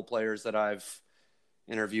high-level players that I've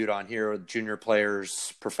interviewed on here, junior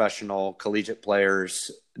players, professional, collegiate players,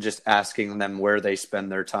 just asking them where they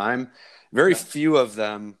spend their time. Very few of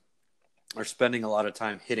them are spending a lot of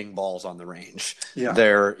time hitting balls on the range. Yeah.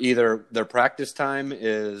 Their practice time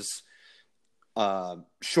is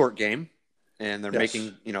short game, and they're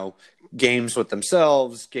making, games with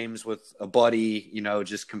themselves, games with a buddy,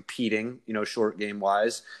 just competing, short game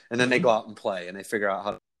wise. And then they go out and play, and they figure out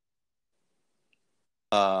how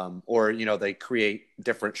or, they create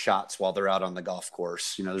different shots while they're out on the golf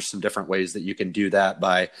course. There's some different ways that you can do that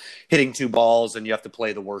by hitting two balls and you have to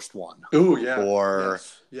play the worst one. Oh, yeah. Or,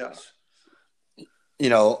 yes.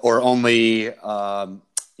 Or only,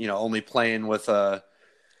 only playing with a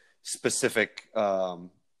specific,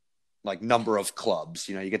 like number of clubs.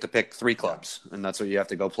 You get to pick 3 clubs and that's what you have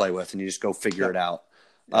to go play with and you just go figure it out.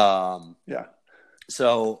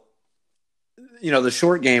 So, the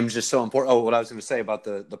short game is just so important. Oh, what I was going to say about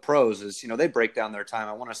the pros is, they break down their time.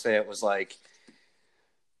 I want to say it was like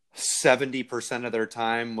 70% of their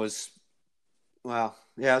time was, it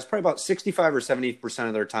was probably about 65 or 70%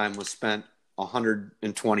 of their time was spent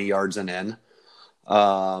 120 yards and in. It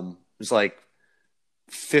was like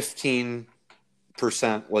 15%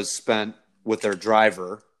 was spent with their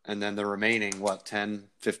driver. And then the remaining,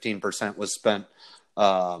 10-15% was spent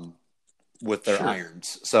with their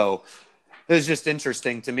irons. So it was just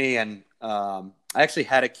interesting to me. And I actually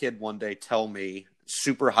had a kid one day tell me,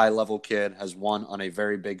 super high level kid, has won on a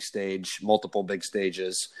very big stage, multiple big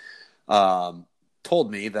stages,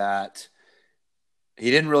 told me that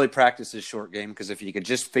he didn't really practice his short game because if he could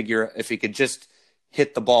just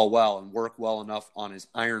hit the ball well and work well enough on his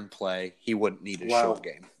iron play, he wouldn't need his short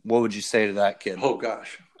game. What would you say to that kid? Oh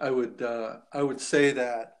gosh, I would say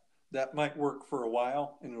that might work for a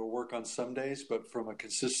while and it'll work on some days, but from a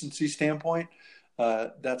consistency standpoint,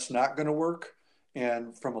 that's not going to work.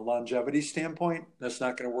 And from a longevity standpoint, that's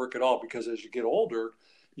not going to work at all because as you get older,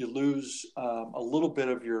 you lose a little bit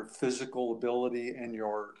of your physical ability and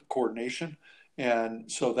your coordination. And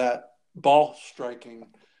so that ball striking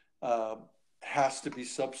has to be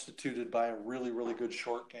substituted by a really, really good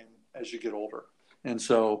short game as you get older. And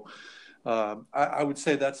so I would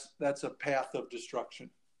say that's a path of destruction.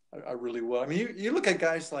 I really will. I mean, you look at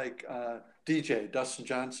guys like DJ, Dustin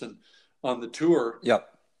Johnson on the tour. Yep.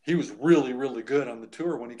 He was really, really good on the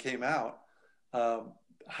tour when he came out.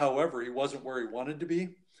 However, he wasn't where he wanted to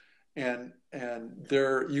be. And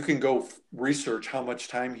there you can go research how much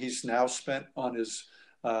time he's now spent on his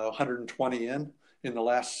 120 in the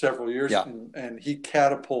last several years. Yeah. And he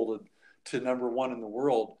catapulted to number 1 in the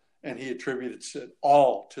world. And he attributed it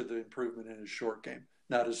all to the improvement in his short game,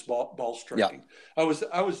 not his ball striking. Yeah.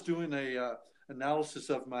 I was doing a analysis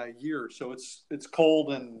of my year. So it's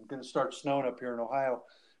cold and going to start snowing up here in Ohio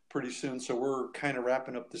pretty soon. So we're kind of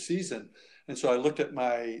wrapping up the season. And so I looked at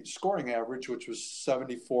my scoring average, which was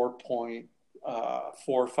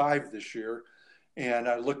 74.45 this year. And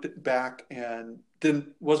I looked it back and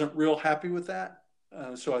wasn't real happy with that.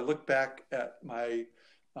 So I looked back at my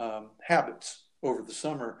habits over the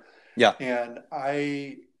summer. Yeah. And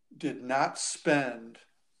I did not spend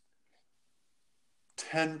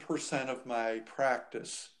 10% of my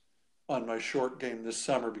practice on my short game this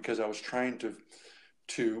summer because I was trying to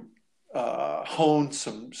hone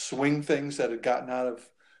some swing things that had gotten out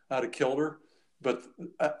of kilter. But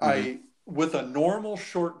I with a normal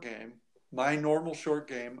short game, my normal short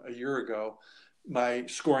game a year ago, my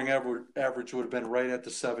scoring average would have been right at the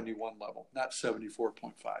 71 level, not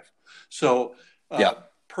 74.5. So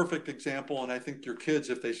perfect example. And I think your kids,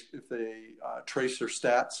 if they trace their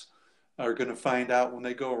stats, are going to find out when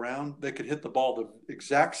they go around, they could hit the ball the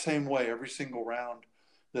exact same way every single round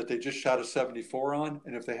that they just shot a 74 on.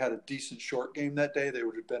 And if they had a decent short game that day, they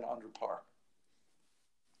would have been under par.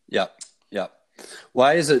 Yeah. Yeah.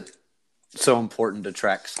 Why is it so important to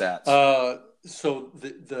track stats? So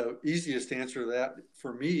the easiest answer to that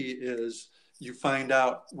for me is you find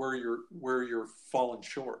out where you're falling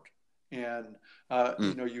short. And,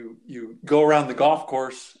 you go around the golf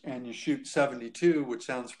course and you shoot 72, which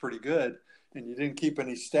sounds pretty good. And you didn't keep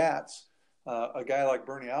any stats. A guy like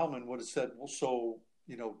Bernie Alman would have said, well, so,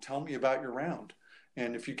 tell me about your round.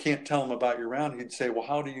 And if you can't tell him about your round, he'd say, well,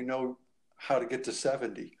 how do you know how to get to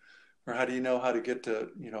 70? Or how do you know how to get to,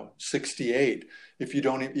 68 if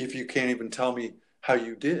you can't even tell me how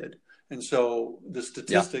you did? And so the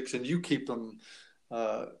statistics, and you keep them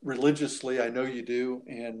religiously, I know you do.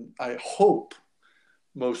 And I hope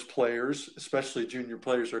most players, especially junior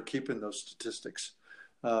players, are keeping those statistics.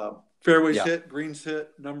 Fairways hit, greens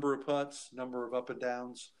hit, number of putts, number of up and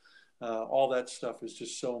downs. All that stuff is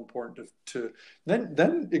just so important to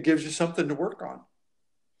then it gives you something to work on.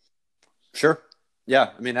 Sure.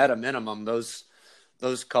 Yeah. I mean, at a minimum, those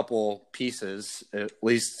couple pieces at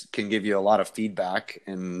least can give you a lot of feedback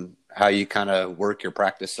in how you kind of work your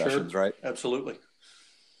practice sessions, right? Absolutely.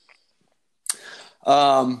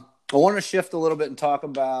 I want to shift a little bit and talk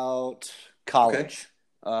about college.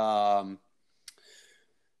 Okay.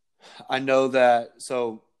 I know that,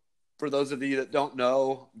 so for those of you that don't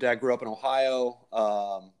know, Dad grew up in Ohio,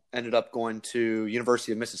 ended up going to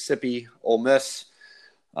University of Mississippi, Ole Miss.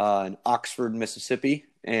 in Oxford, Mississippi.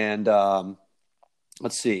 And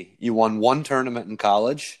let's see, you won one tournament in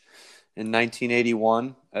college in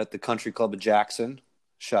 1981 at the Country Club of Jackson.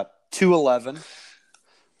 Shot .211.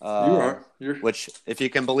 Which, if you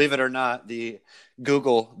can believe it or not, the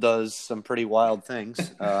Google does some pretty wild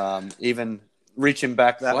things. Even reaching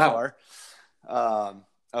back that far, I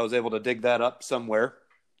was able to dig that up somewhere,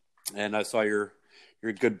 and I saw your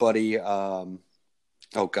good buddy. Who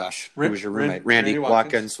was your roommate? Randy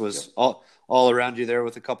Watkins was all around you there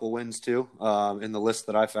with a couple wins too, in the list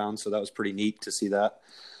that I found. So that was pretty neat to see that.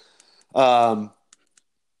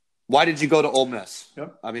 Why did you go to Ole Miss?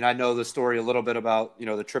 Yep. I mean, I know the story a little bit about,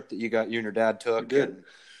 the trip that you and your dad took.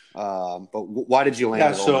 But why did you land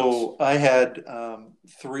at Ole Miss? So I had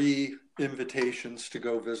 3 invitations to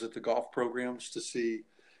go visit the golf programs to see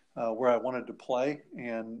where I wanted to play.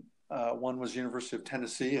 And one was University of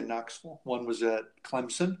Tennessee in Knoxville. One was at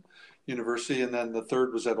Clemson University. And then the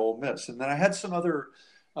third was at Ole Miss. And then I had some other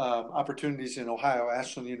opportunities in Ohio,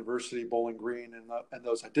 Ashland University, Bowling Green, and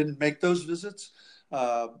those. I didn't make those visits.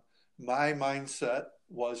 My mindset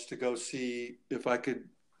was to go see if I could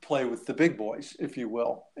play with the big boys, if you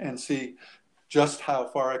will, and see just how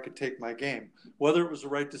far I could take my game, whether it was the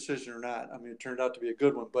right decision or not. I mean, it turned out to be a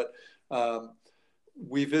good one, but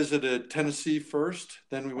we visited Tennessee first,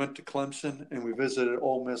 then we went to Clemson, and we visited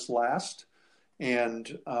Ole Miss last.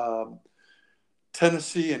 And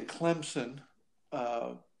Tennessee and Clemson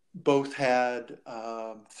both had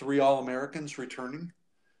 3 All-Americans returning,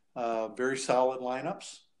 very solid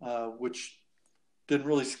lineups, which didn't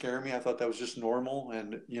really scare me. I thought that was just normal.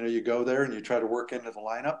 And, you go there and you try to work into the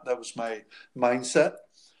lineup. That was my mindset.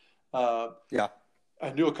 I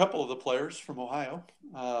knew a couple of the players from Ohio,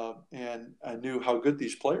 and I knew how good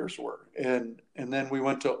these players were. And then we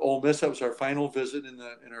went to Ole Miss. That was our final visit in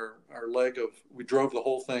our leg of, we drove the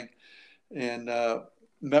whole thing, and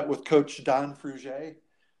met with Coach Don Frugier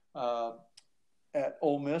at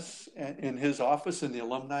Ole Miss in his office in the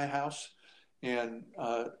alumni house, and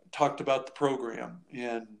talked about the program.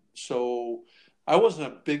 And so I wasn't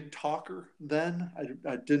a big talker then.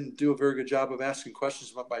 I didn't do a very good job of asking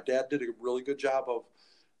questions, but my dad did a really good job of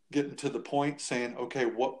getting to the point, saying, okay,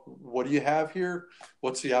 what do you have here?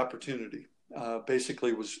 What's the opportunity?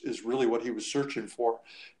 Basically is really what he was searching for.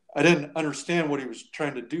 I didn't understand what he was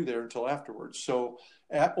trying to do there until afterwards. So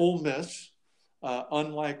at Ole Miss,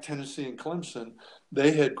 unlike Tennessee and Clemson,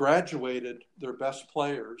 they had graduated their best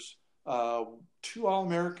players, 2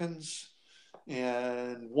 All-Americans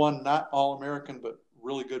and 1 not All-American but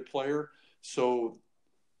really good player. So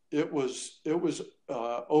it was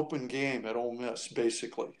open game at Ole Miss,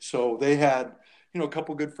 basically. So they had a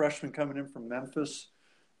couple good freshmen coming in from Memphis,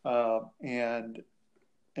 and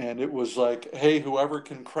it was like, hey, whoever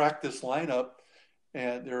can crack this lineup,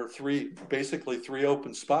 and there are basically 3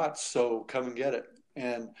 open spots, so come and get it.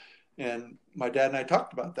 And my dad and I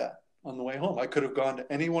talked about that on the way home. I could have gone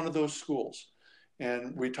to any one of those schools,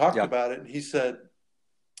 and we talked about it. And he said,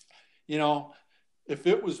 if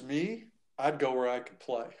it was me, I'd go where I could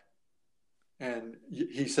play. And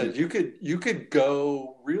he said, you could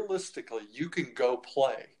go, realistically, you can go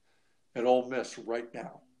play at Ole Miss right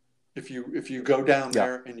now. If you go down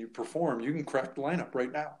there and you perform, you can crack the lineup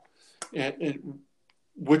right now. And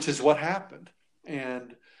which is what happened.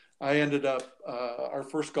 And I ended up, our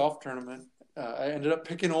first golf tournament, I ended up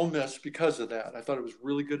picking Ole Miss because of that. I thought it was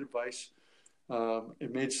really good advice.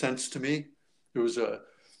 It made sense to me. It was a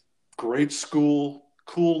great school,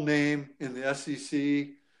 cool name in the SEC,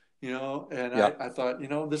 and I thought,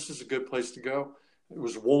 this is a good place to go. It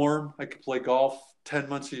was warm. I could play golf 10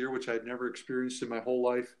 months a year, which I'd never experienced in my whole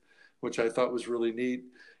life, which I thought was really neat.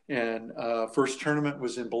 And first tournament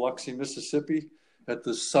was in Biloxi, Mississippi at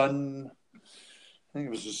the Sun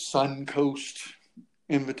Coast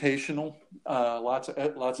Invitational. Lots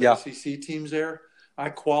of SEC teams there. I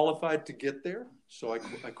qualified to get there, so I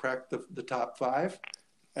cracked the top 5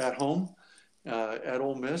 at home at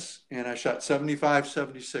Ole Miss, and I shot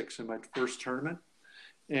 75-76 in my first tournament,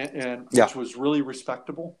 and which was really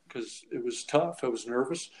respectable because it was tough. I was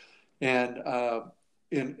nervous, and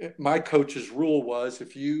my coach's rule was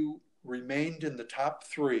if you remained in the top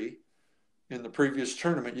 3 in the previous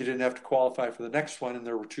tournament, you didn't have to qualify for the next one, and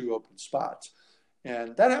there were 2 open spots.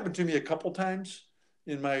 And that happened to me a couple times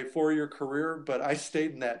in my 4-year career, but I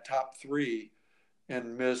stayed in that top 3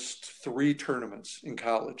 and missed 3 tournaments in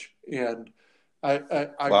college. And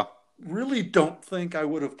I really don't think I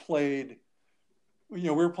would have played, we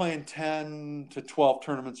were playing 10 to 12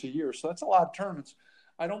 tournaments a year, so that's a lot of tournaments.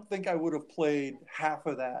 I don't think I would have played half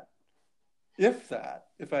of that, if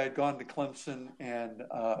I had gone to Clemson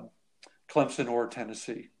or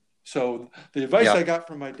Tennessee. So the advice Yeah. I got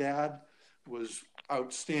from my dad was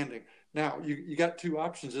outstanding. Now you got two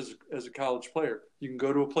options as a college player. You can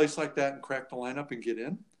go to a place like that and crack the lineup and get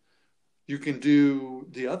in. You can do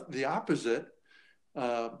the opposite.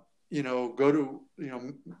 Go to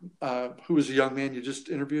who was a young man you just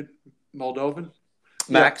interviewed, Moldovan.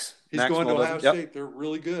 Max. He's Max going to Moldovan. Ohio Yep. State. They're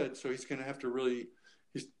really good, so he's going to have to really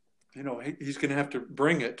he's going to have to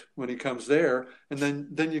bring it when he comes there. And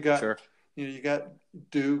then you got Sure. you got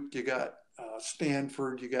Duke, you got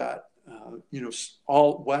Stanford, you got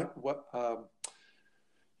all what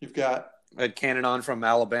you've got. Had Cannon from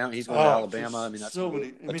Alabama. He's going to Alabama. I mean, that's so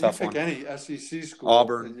many. I mean, tough you pick one. any SEC school,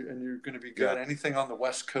 Auburn, and you're going to be good. Yeah. Anything on the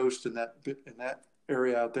West Coast in that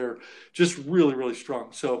area out there, just really, really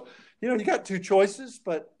strong. So you got two choices,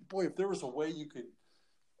 but boy, if there was a way you could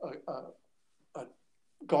a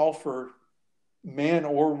golfer, man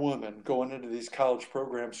or woman, going into these college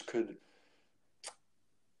programs could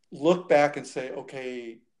look back and say,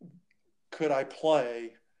 okay, could I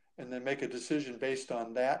play? And then make a decision based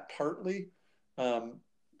on that partly,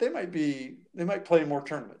 they might play more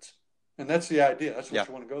tournaments. And that's the idea. That's what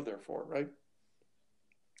you want to go there for, right?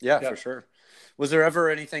 Yeah, for sure. Was there ever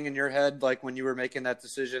anything in your head, like when you were making that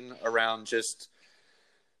decision around just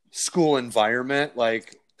school environment?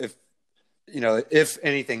 Like if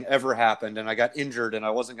anything ever happened and I got injured and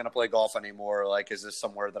I wasn't going to play golf anymore, like, is this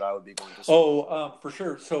somewhere that I would be going to school? For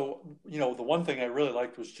sure. So, the one thing I really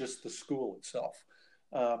liked was just the school itself.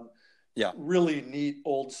 Really neat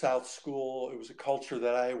old South school. It was a culture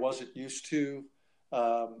that I wasn't used to.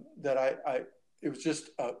 It was just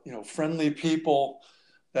friendly people.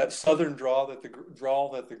 That Southern drawl that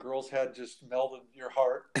the girls had just melted your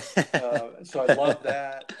heart. So I love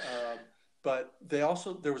that. But there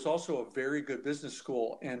was also a very good business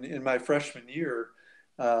school. And in my freshman year,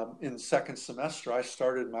 in second semester, I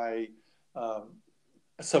started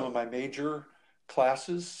some of my major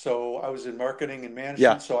classes. So I was in marketing and management.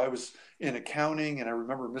 Yeah. So I was in accounting, and I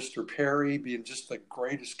remember Mr. Perry being just the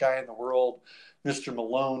greatest guy in the world. Mr.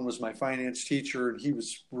 Malone was my finance teacher, and he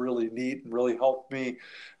was really neat and really helped me.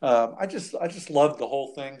 I just loved the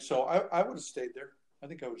whole thing. So I would have stayed there. I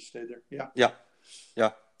think I would have stayed there. Yeah.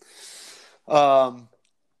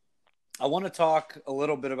 I want to talk a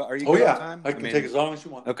little bit about. Are you? Time? I can take as long as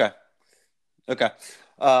you want. Okay.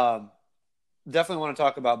 Definitely want to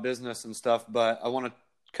talk about business and stuff, but I want to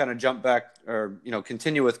kind of jump back or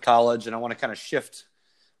continue with college, and I want to kind of shift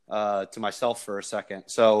to myself for a second.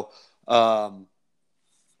 So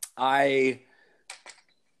I,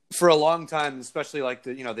 for a long time, especially like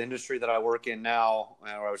the industry that I work in now,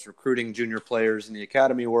 where I was recruiting junior players in the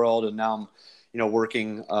academy world, and now I'm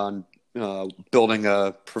working on building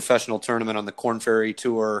a professional tournament on the Korn Ferry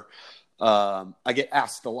Tour. I get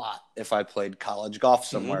asked a lot if I played college golf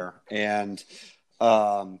somewhere. And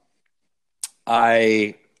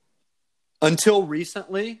I, until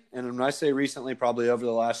recently, and when I say recently, probably over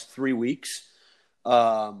the last 3 weeks,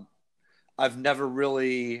 I've never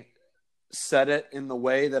really said it in the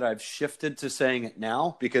way that I've shifted to saying it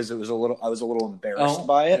now, because I was a little embarrassed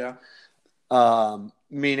by it. Yeah.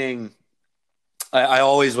 Meaning I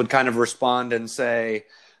always would kind of respond and say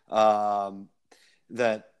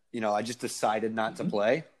that, I just decided not to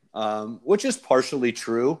play, which is partially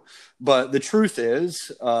true. But the truth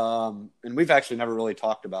is, and we've actually never really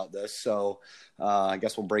talked about this, so I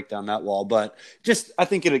guess we'll break down that wall. But just I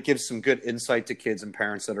think it gives some good insight to kids and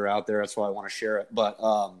parents that are out there. That's why I want to share it. But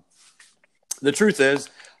the truth is,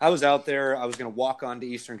 I was out there. I was going to walk on to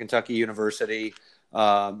Eastern Kentucky University.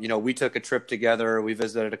 We took a trip together. We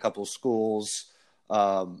visited a couple of schools.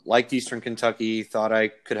 Liked Eastern Kentucky, thought I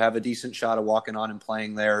could have a decent shot of walking on and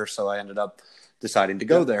playing there. So I ended up deciding to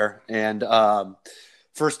go there. And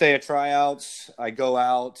first day of tryouts, I go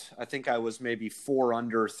out. I think I was maybe 4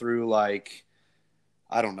 under through 8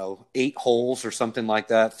 holes or something like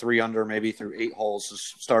that. 3 under maybe through 8 holes.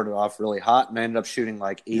 Just started off really hot and I ended up shooting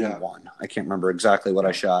 81. I can't remember exactly what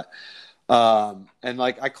I shot. And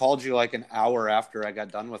I called you an hour after I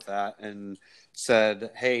got done with that and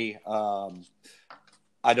said, hey,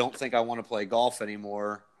 I don't think I want to play golf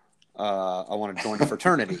anymore. I want to join a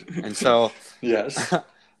fraternity. And so yes,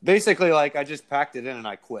 basically I just packed it in and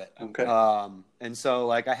I quit. Okay. And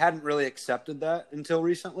so I hadn't really accepted that until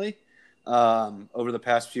recently, over the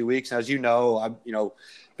past few weeks. As you know, I've,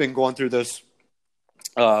 been going through this,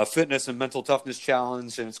 fitness and mental toughness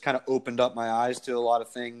challenge, and it's kind of opened up my eyes to a lot of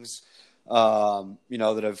things,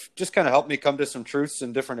 that have just kind of helped me come to some truths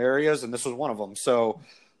in different areas. And this was one of them. So,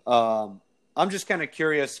 I'm just kind of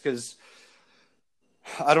curious because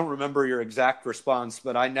I don't remember your exact response,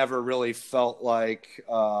 but I never really felt like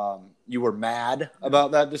you were mad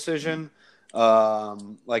about that decision.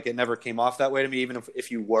 Like it never came off that way to me, even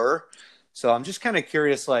if you were. So I'm just kind of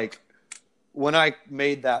curious, like when I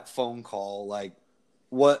made that phone call, like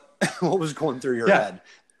what what was going through your head,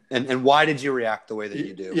 and why did you react the way that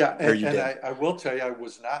you do? Yeah, or you and did? I will tell you, I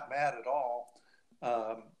was not mad at all.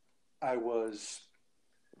 I was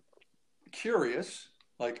curious,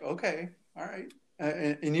 like, okay, all right,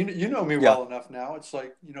 and you know me well enough now. It's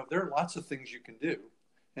like, there are lots of things you can do,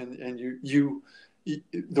 and you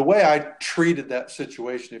the way I treated that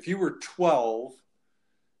situation. If you were 12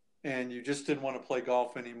 and you just didn't want to play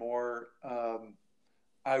golf anymore,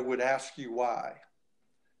 I would ask you why,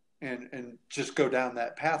 and just go down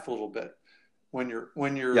that path a little bit. When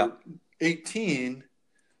you're 18,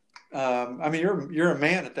 I mean, you're a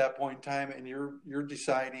man at that point in time, and you're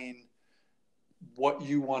deciding what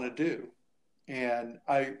you want to do. And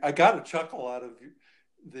I got a chuckle out of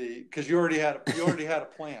because you already had a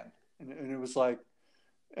plan, and it was like,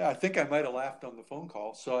 I think I might have laughed on the phone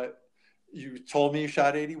call. So you told me you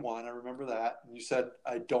shot 81. I remember that, and you said,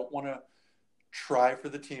 I don't want to try for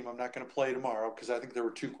the team. I'm not going to play tomorrow because I think there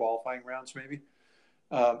were 2 qualifying rounds, maybe.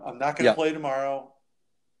 I'm not going to play tomorrow.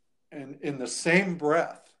 And in the same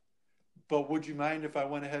breath, but would you mind if I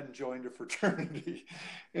went ahead and joined a fraternity?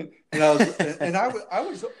 and I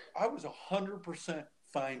was 100%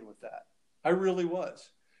 fine with that. I really was.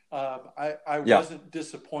 I wasn't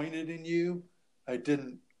disappointed in you. I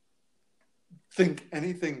didn't think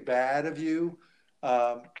anything bad of you.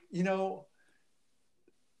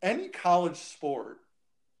 Any college sport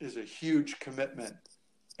is a huge commitment,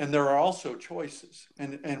 and there are also choices,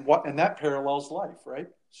 and that parallels life, right?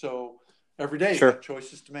 So every day you have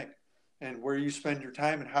choices to make, and where you spend your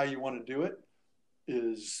time and how you want to do it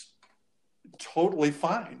is totally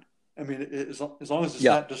fine. I mean, as long as it's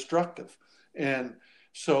not destructive. And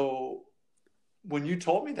so when you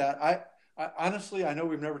told me that, I honestly, I know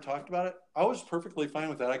we've never talked about it. I was perfectly fine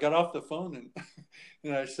with that. I got off the phone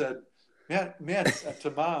and I said, man,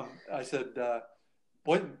 to Mom, I said,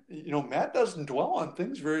 boy, Matt doesn't dwell on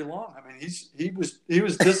things very long. I mean, he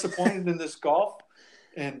was disappointed in this golf,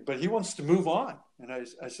 but he wants to move on. And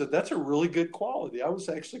I said, that's a really good quality. I was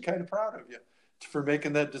actually kind of proud of you for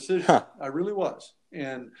making that decision. Huh. I really was.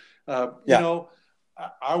 And,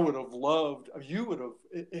 I would have loved, you would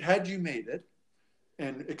have, had you made it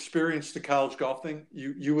and experienced the college golf thing,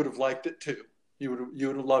 you would have liked it too. You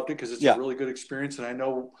would have loved it because it's a really good experience, and I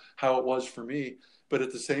know how it was for me. But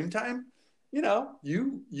at the same time, you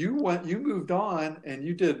moved on, and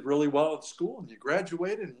you did really well at school, and you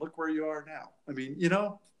graduated, and look where you are now. I mean,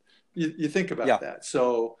 you think about that.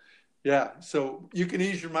 So, so you can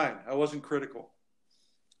ease your mind. I wasn't critical.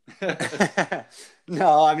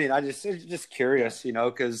 No, I mean, I just curious,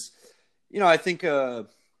 because, I think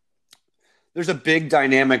there's a big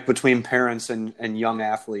dynamic between parents and young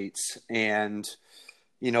athletes, and,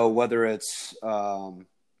 whether it's,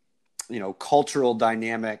 cultural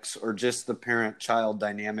dynamics or just the parent-child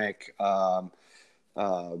dynamic,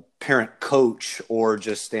 parent-coach or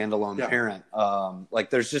just standalone parent. Like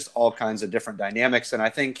there's just all kinds of different dynamics. And I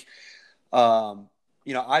think,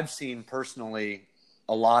 I've seen personally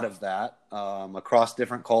a lot of that across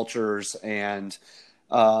different cultures. And,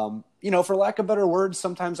 for lack of better words,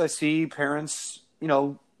 sometimes I see parents,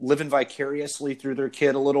 living vicariously through their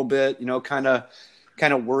kid a little bit,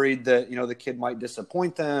 kind of worried that, the kid might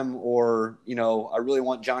disappoint them, or, I really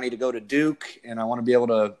want Johnny to go to Duke and I want to be able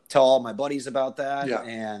to tell all my buddies about that. Yeah.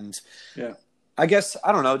 And I guess,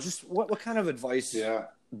 I don't know, just what kind of advice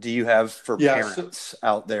do you have for parents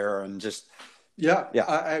out there? And just,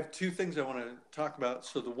 I have 2 things I want to talk about.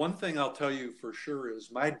 So the one thing I'll tell you for sure is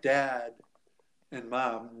my dad and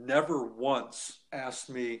Mom never once asked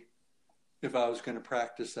me if I was going to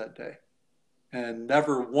practice that day, and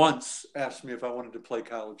never once asked me if I wanted to play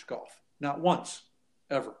college golf. Not once,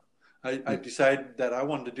 ever. I decided that I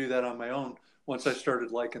wanted to do that on my own once I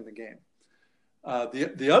started liking the game.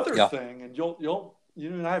 The other thing, and you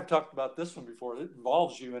and I have talked about this one before, it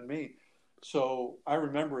involves you and me. So I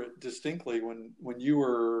remember it distinctly when we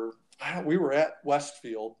were at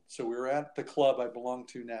Westfield. So we were at the club I belong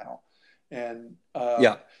to now. And,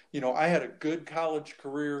 I had a good college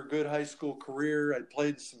career, good high school career. I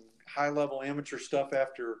played some high-level amateur stuff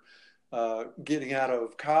after getting out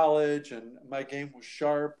of college, and my game was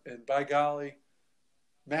sharp. And by golly,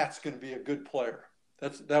 Matt's going to be a good player.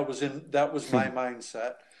 That was my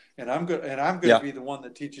mindset. And I'm going to be the one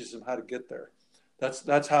that teaches him how to get there.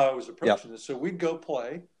 That's how I was approaching this. So we'd go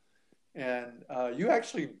play, and you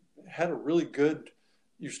actually had a really good.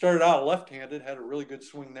 You started out left-handed, had a really good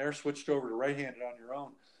swing there, switched over to right-handed on your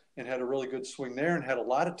own, and had a really good swing there, and had a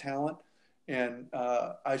lot of talent. And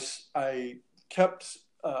I kept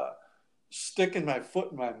sticking my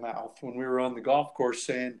foot in my mouth when we were on the golf course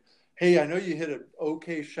saying, hey, I know you hit an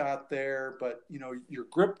okay shot there, but, your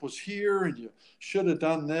grip was here and you should have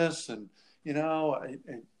done this. And,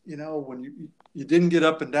 when you didn't get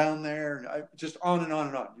up and down there, and just on and on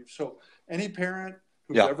and on. So any parent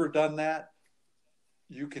who's ever done that,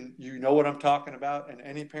 you know what I'm talking about. And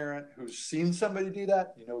any parent who's seen somebody do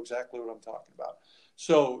that, you know exactly what I'm talking about.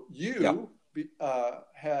 So you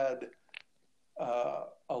had a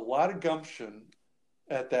lot of gumption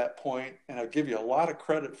at that point, and I give you a lot of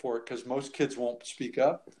credit for it because most kids won't speak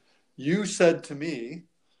up. You said to me,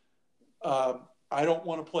 I don't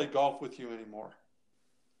want to play golf with you anymore.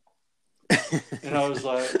 And I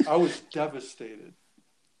was devastated.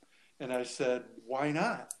 And I said, why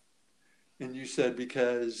not? And you said,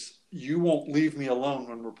 because you won't leave me alone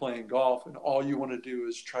when we're playing golf, and all you want to do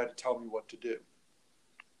is try to tell me what to do.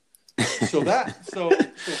 So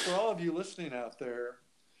for all of you listening out there,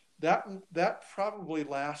 that probably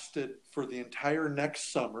lasted for the entire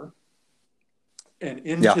next summer and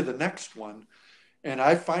into the next one. And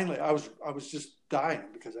I was just dying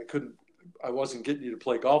because I wasn't getting you to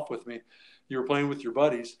play golf with me. You were playing with your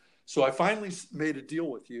buddies. So I finally made a deal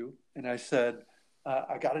with you, and I said,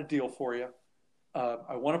 I got a deal for you.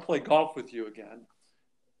 I want to play golf with you again,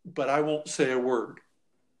 but I won't say a word.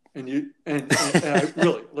 And I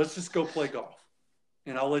really, let's just go play golf.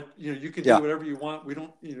 And I'll let you can do whatever you want. We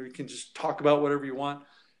don't, you can just talk about whatever you want.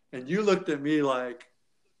 And you looked at me like,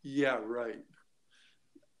 yeah, right.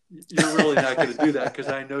 You're really not going to do that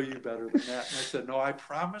because I know you better than that. And I said, no, I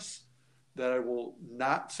promise that I will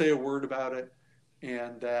not say a word about it.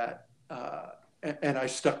 And that, and I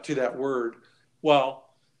stuck to that word. Well,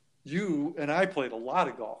 you and I played a lot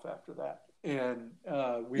of golf after that. And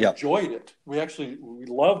we enjoyed it. We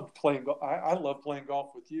loved playing golf. I love playing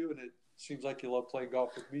golf with you, and it seems like you love playing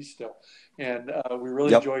golf with me still. And we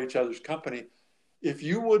really enjoy each other's company. If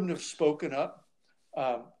you wouldn't have spoken up,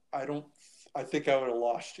 I think I would have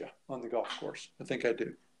lost you on the golf course. I think I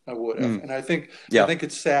do. I would have. And I think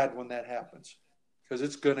it's sad when that happens because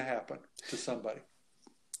it's going to happen to somebody.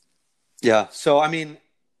 Yeah. So, I mean,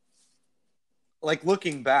 like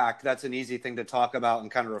looking back, that's an easy thing to talk about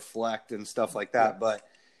and kind of reflect and stuff like that. But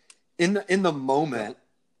in the moment,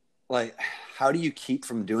 like, how do you keep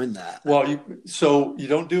from doing that? Well, you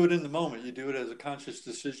don't do it in the moment. You do it as a conscious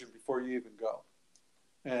decision before you even go.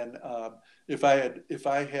 And if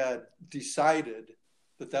I had decided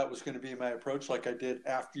that was going to be my approach, like I did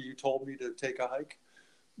after you told me to take a hike,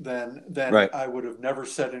 then I would have never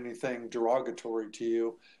said anything derogatory to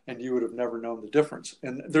you, and you would have never known the difference.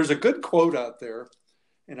 And there's a good quote out there,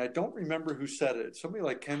 and I don't remember who said it. Somebody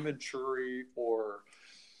like Ken Venturi, or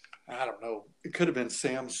I don't know, it could have been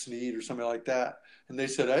Sam Snead or somebody like that. And they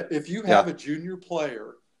said, if you have a junior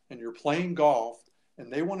player and you're playing golf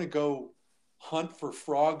and they want to go hunt for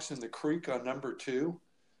frogs in the creek on number 2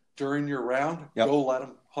 during your round, go let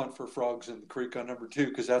them hunt for frogs in the creek on number 2,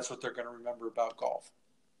 because that's what they're going to remember about golf.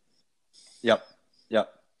 Yep.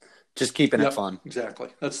 Just keeping it fun. Exactly.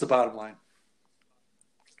 That's the bottom line.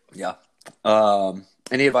 Yeah.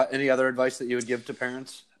 Any other advice that you would give to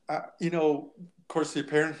parents? Of course, the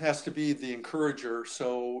parent has to be the encourager.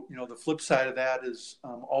 So, the flip side of that is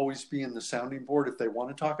always being the sounding board if they want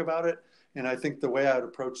to talk about it. And I think the way I would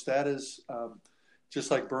approach that is just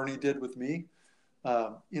like Bernie did with me.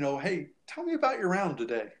 Hey, tell me about your round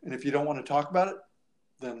today. And if you don't want to talk about it,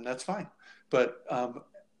 then that's fine. But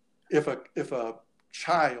if a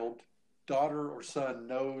child, daughter or son,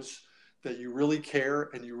 knows that you really care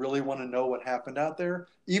and you really want to know what happened out there,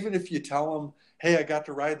 even if you tell them, hey, I got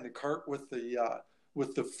to ride in the cart with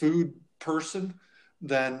the food person,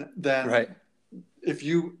 then if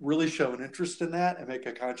you really show an interest in that and make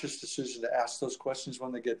a conscious decision to ask those questions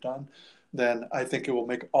when they get done, then I think it will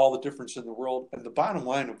make all the difference in the world. And the bottom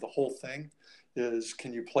line of the whole thing is,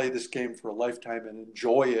 can you play this game for a lifetime and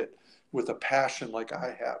enjoy it with a passion like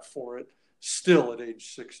I have for it, still at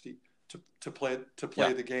age 60, to play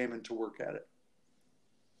the game and to work at it.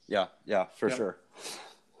 Yeah, for sure.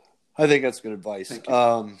 I think that's good advice. Thank you.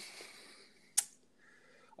 I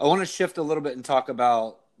want to shift a little bit and talk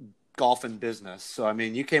about golf and business. So, I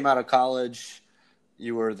mean, you came out of college,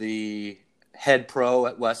 you were the head pro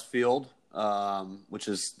at Westfield, which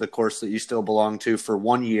is the course that you still belong to, for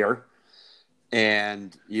 1 year.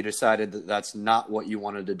 And you decided that that's not what you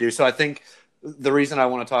wanted to do. So I think the reason I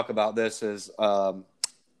want to talk about this is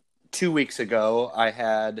 2 weeks ago, I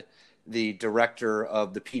had the director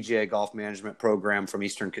of the PGA Golf Management Program from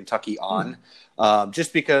Eastern Kentucky on,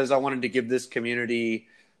 just because I wanted to give this community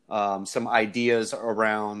some ideas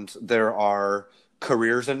around there are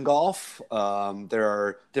careers in golf. There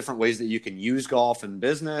are different ways that you can use golf in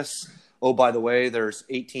business. oh, by the way, there's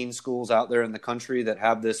 18 schools out there in the country that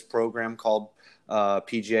have this program called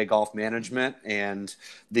PGA Golf Management, and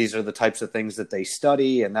these are the types of things that they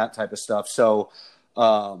study and that type of stuff. So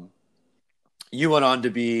you went on to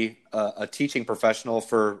be a teaching professional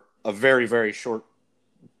for a very, very short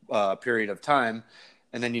period of time,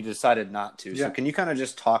 and then you decided not to. Yeah. So can you kind of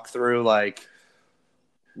just talk through like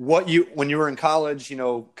when you were in college,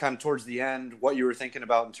 kind of towards the end, what you were thinking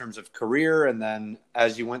about in terms of career, and then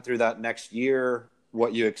as you went through that next year,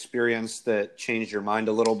 what you experienced that changed your mind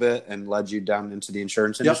a little bit and led you down into the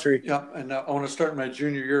insurance industry? Yeah, and I want to start my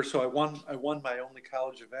junior year. So I won my only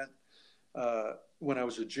college event when I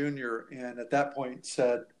was a junior, and at that point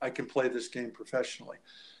said I can play this game professionally.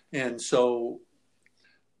 And so,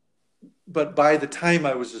 but by the time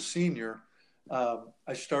I was a senior,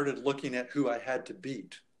 I started looking at who I had to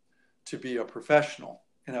beat to be a professional,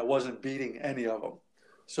 and I wasn't beating any of them.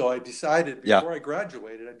 So I decided before I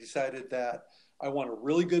graduated, that I want a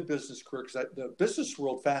really good business career because the business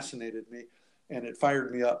world fascinated me and it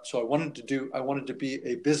fired me up. So I wanted to be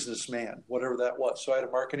a businessman, whatever that was. So I had a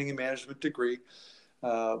marketing and management degree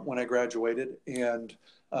when I graduated, and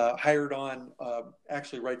hired on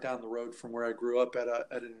actually right down the road from where I grew up at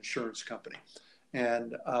an insurance company.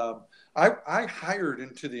 And I hired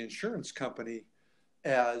into the insurance company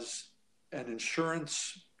as an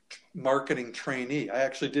insurance marketing trainee. I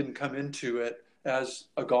actually didn't come into it as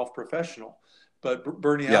a golf professional, but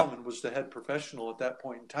Bernie Alman was the head professional at that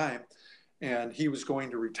point in time. And he was going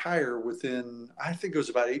to retire within, I think it was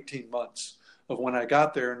about 18 months of when I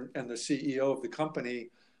got there. And the CEO of the company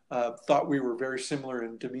thought we were very similar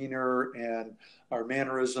in demeanor and our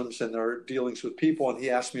mannerisms and our dealings with people. And he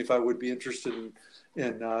asked me if I would be interested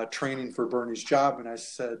in training for Bernie's job. And I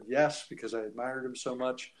said yes, because I admired him so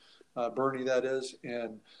much, Bernie, that is.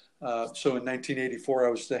 And so in 1984, I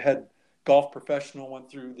was the head golf professional, went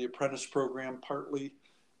through the apprentice program partly,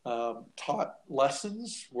 taught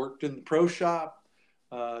lessons, worked in the pro shop,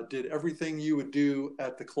 did everything you would do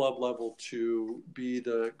at the club level to be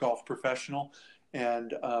the golf professional.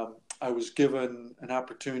 And I was given an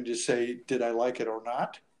opportunity to say, did I like it or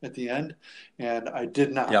not at the end? And I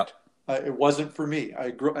did not. Yep. It wasn't for me.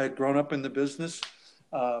 I had grown up in the business.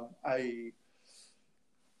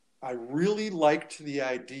 I really liked the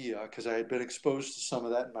idea, because I had been exposed to some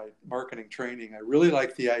of that in my marketing training. I really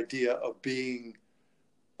liked the idea of being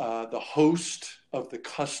the host of the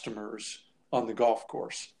customers on the golf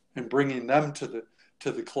course and bringing them to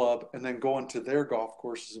the club and then going to their golf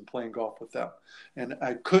courses and playing golf with them. And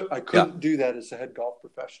I couldn't do that as a head golf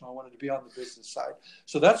professional. I wanted to be on the business side.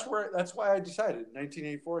 So that's why I decided in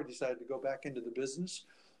 1984, I decided to go back into the business.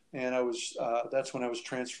 And that's when I was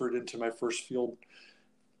transferred into my first field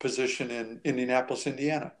position in Indianapolis,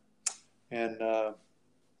 Indiana. And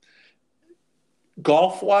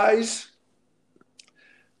golf wise,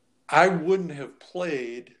 I wouldn't have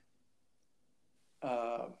played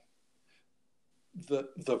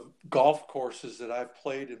the golf courses that I've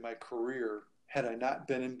played in my career had I not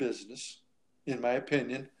been in business, in my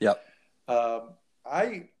opinion. Yep.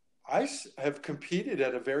 I have competed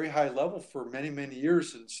at a very high level for many, many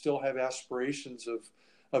years and still have aspirations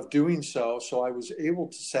of doing so. So I was able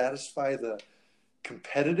to satisfy the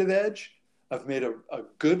competitive edge. I've made a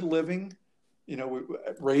good living. We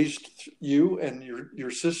raised you and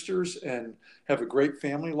your sisters and have a great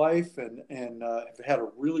family life and have had a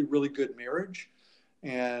really, really good marriage,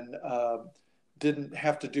 and didn't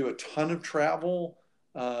have to do a ton of travel,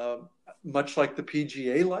 much like the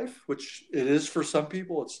PGA life, which it is for some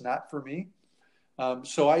people. It's not for me.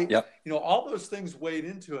 So all those things weighed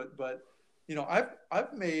into it, but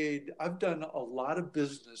I've done a lot of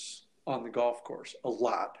business on the golf course, a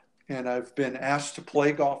lot. And I've been asked to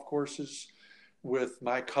play golf courses with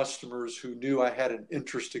my customers who knew I had an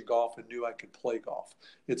interest in golf and knew I could play golf.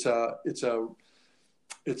 It's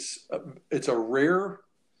a rare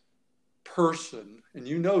person, and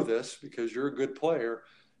you know this because you're a good player.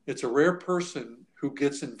 It's a rare person who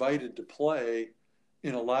gets invited to play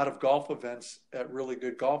in a lot of golf events at really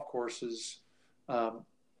good golf courses,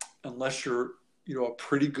 unless you're a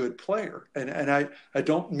pretty good player. And I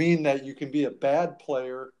don't mean that you can be a bad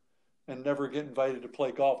player and never get invited to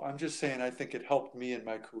play golf. I'm just saying I think it helped me in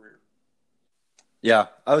my career. Yeah,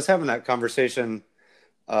 I was having that conversation.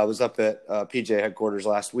 I was up at PGA headquarters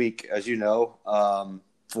last week, as you know,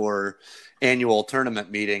 for annual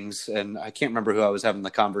tournament meetings. And I can't remember who I was having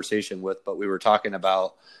the conversation with, but we were talking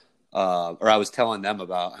about, or I was telling them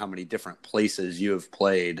about how many different places you have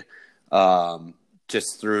played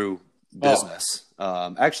just through business.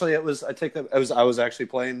 Actually, I was actually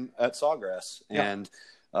playing at Sawgrass, and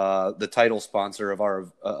the title sponsor of our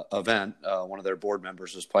event, one of their board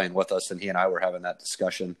members was playing with us, and he and I were having that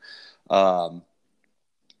discussion.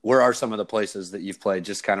 Where are some of the places that you've played,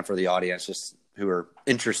 just kind of for the audience, just who are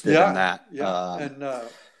interested in that? Yeah.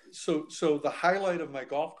 So the highlight of my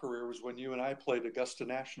golf career was when you and I played Augusta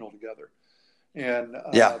National together. And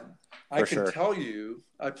I can tell you,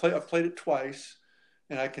 I've played it twice,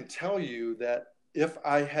 and I can tell you that if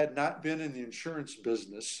I had not been in the insurance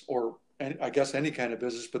business, or I guess any kind of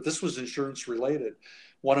business, but this was insurance related,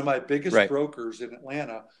 one of my biggest brokers in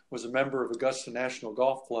Atlanta was a member of Augusta National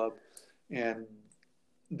Golf Club, and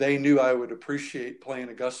they knew I would appreciate playing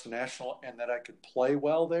Augusta National and that I could play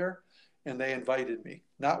well there, and they invited me,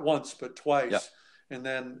 not once but twice. Yeah. And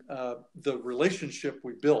then the relationship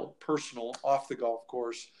we built, personal, off the golf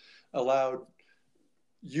course, allowed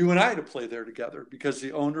you and I to play there together, because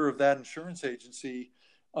the owner of that insurance agency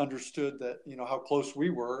understood that, how close we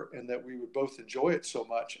were and that we would both enjoy it so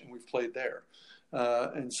much, and we've played there.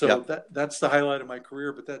 And so that's the highlight of my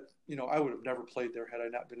career. But that, I would have never played there had I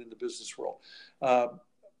not been in the business world.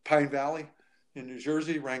 Pine Valley in New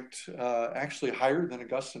Jersey ranked actually higher than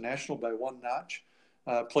Augusta National by one notch.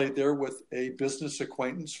 Played there with a business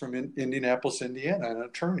acquaintance from Indianapolis, Indiana, an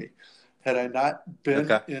attorney. Had I not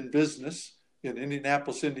been in business in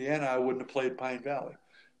Indianapolis, Indiana, I wouldn't have played Pine Valley.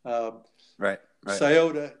 Right.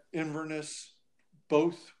 Scioto, Inverness,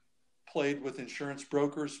 both played with insurance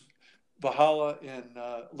brokers. Valhalla in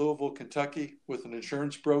Louisville, Kentucky, with an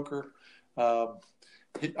insurance broker.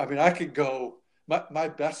 I could go. My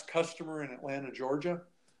best customer in Atlanta, Georgia,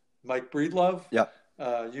 Mike Breedlove. Yeah.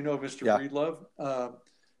 Mr. Breedlove.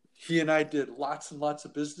 He and I did lots and lots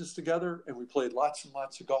of business together, and we played lots and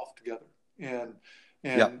lots of golf together.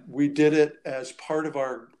 And we did it as part of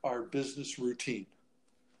our business routine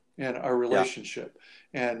and our relationship.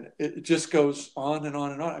 And it just goes on and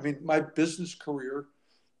on and on. I mean, my business career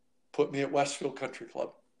put me at Westfield Country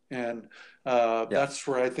Club. And that's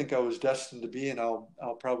where I think I was destined to be. And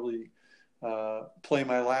I'll probably play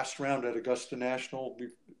my last round at Augusta National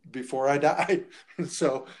before I die.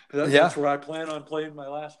 So that's where I plan on playing my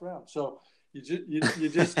last round. So you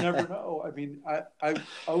just never know. I mean, I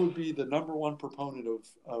would be the number one proponent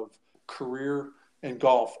of career in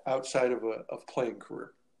golf outside of playing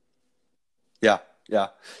career. Yeah.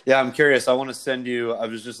 I'm curious. I want to send you. I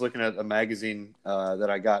was just looking at a magazine that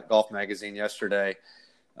I got, Golf Magazine, yesterday.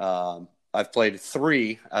 I've played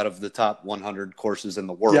 3 out of the top 100 courses in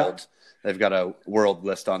the world. Yeah. They've got a world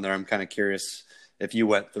list on there. I'm kind of curious if you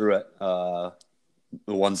went through it, the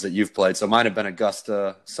ones that you've played. So mine have been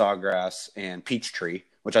Augusta, Sawgrass, and Peachtree,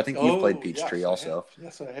 which I think you've played Peachtree also.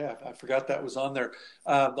 Yes, I have. I forgot that was on there.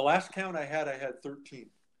 The last count I had 13.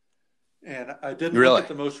 And I didn't look at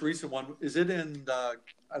the most recent one. Is it in,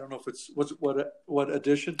 I don't know if it's, what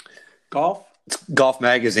edition? Golf? It's Golf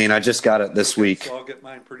Magazine. I just got it this week. So I'll get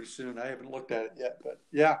mine pretty soon. I haven't looked at it yet. But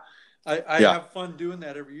yeah, I have fun doing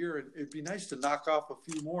that every year. And it'd be nice to knock off a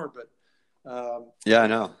few more. But I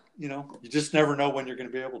know. You just never know when you're going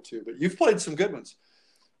to be able to. But you've played some good ones.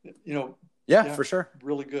 Yeah, for sure.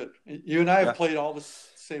 Really good. You and I have played all the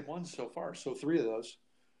same ones so far. So 3 of those.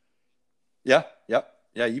 Yeah, yep.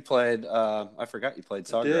 Yeah, you played. I forgot you played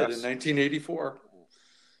Sawgrass. I did in 1984.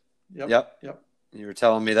 Yep. You were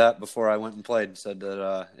telling me that before I went and played. And said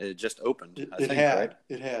that it just opened. It had.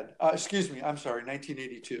 Excuse me. I'm sorry.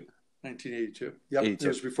 1982. 1982. Yep. 82. It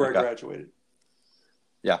was before I graduated.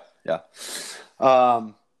 Yeah.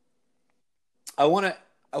 I want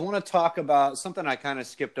to talk about something I kind of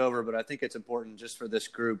skipped over, but I think it's important just for this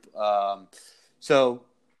group. So.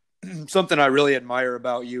 Something I really admire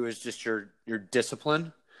about you is just your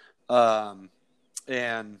discipline.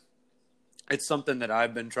 And it's something that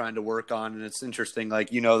I've been trying to work on. And it's interesting,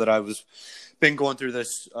 that I was been going through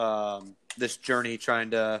this, this journey,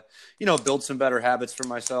 trying to, build some better habits for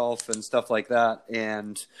myself and stuff like that.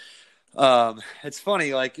 And it's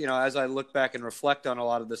funny, as I look back and reflect on a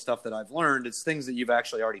lot of the stuff that I've learned, it's things that you've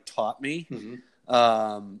actually already taught me,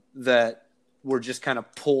 that were just kind of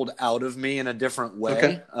pulled out of me in a different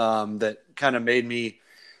way, that kind of made me,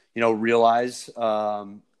 realize,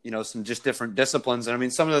 some just different disciplines. And I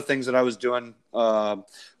mean, some of the things that I was doing over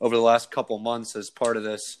the last couple months as part of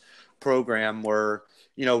this program were,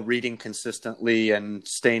 reading consistently and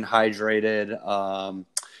staying hydrated,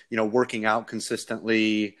 working out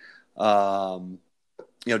consistently,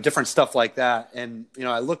 different stuff like that. And,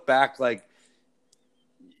 I look back,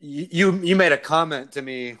 you made a comment to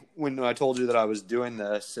me when I told you that I was doing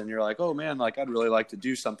this, and you're like, oh man, I'd really like to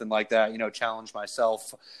do something like that, challenge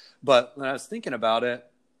myself. But when I was thinking about it,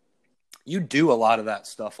 you do a lot of that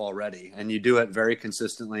stuff already, and you do it very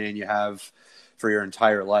consistently, and you have for your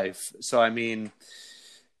entire life. So, I mean,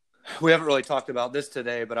 we haven't really talked about this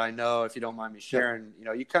today, but I know if you don't mind me sharing,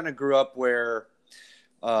 you kind of grew up where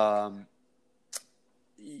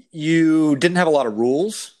you didn't have a lot of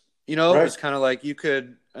rules. It was kind of like you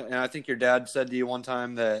could, and I think your dad said to you one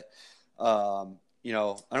time that, I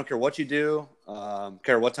don't care what you do,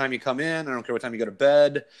 care what time you come in, I don't care what time you go to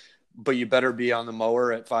bed, but you better be on the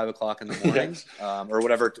mower at 5 o'clock in the morning, or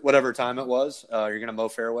whatever time it was. You're going to mow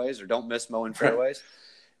fairways, or don't miss mowing fairways.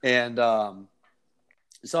 And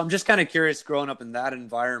so I'm just kind of curious, growing up in that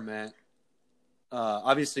environment,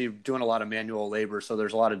 obviously doing a lot of manual labor, so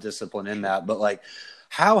there's a lot of discipline in that. But like,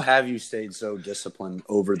 how have you stayed so disciplined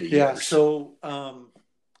over the years? Yeah, so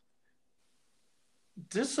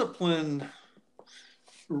discipline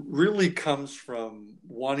really comes from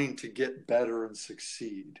wanting to get better and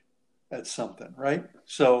succeed at something, right?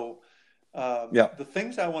 So the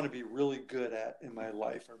things I want to be really good at in my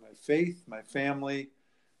life are my faith, my family,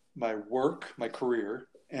 my work, my career,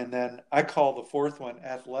 and then I call the fourth one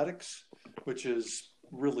athletics, which is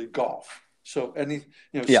really golf. So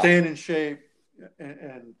staying in shape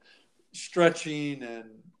and stretching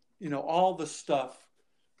and all the stuff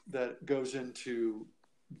that goes into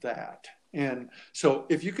that. And so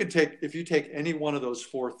if you take any one of those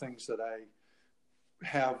four things that I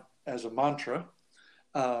have as a mantra,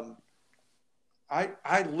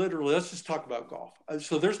 I literally, let's just talk about golf.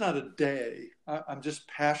 So there's not a day, I'm just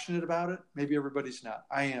passionate about it. Maybe everybody's not.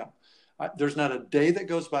 I am. There's not a day that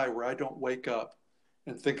goes by where I don't wake up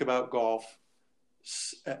and think about golf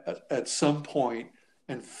at some point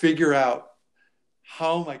and figure out,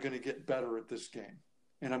 how am I going to get better at this game?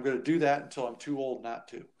 And I'm going to do that until I'm too old not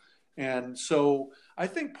to. And so I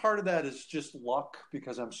think part of that is just luck,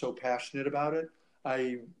 because I'm so passionate about it.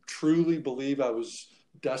 I truly believe I was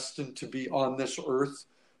destined to be on this earth.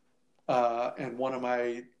 And one of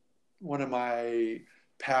my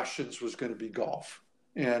passions was going to be golf.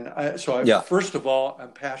 And first of all,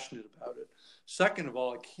 I'm passionate about it. Second of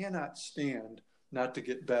all, I cannot stand not to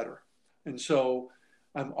get better. And so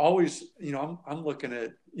I'm always, I'm looking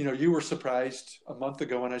at, you were surprised a month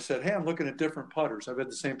ago when I said, hey, I'm looking at different putters. I've had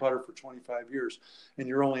the same putter for 25 years. And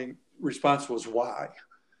your only response was, why?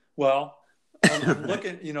 Well, I'm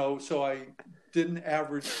looking, so I didn't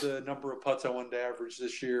average the number of putts I wanted to average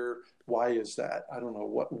this year. Why is that? I don't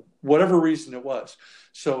know, whatever reason it was.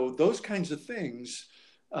 So those kinds of things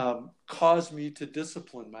caused me to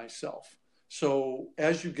discipline myself. So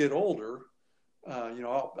as you get older,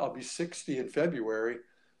 I'll be 60 in February.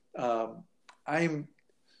 You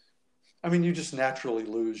just naturally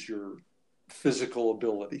lose your physical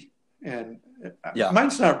ability, and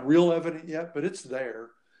mine's not real evident yet, but it's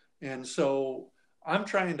there. And so I'm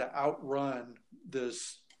trying to outrun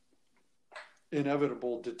this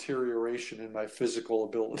inevitable deterioration in my physical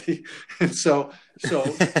ability. And so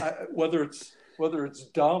whether it's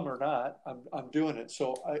dumb or not, I'm doing it.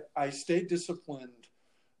 So I stay disciplined.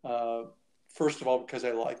 First of all, because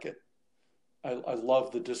I like it. I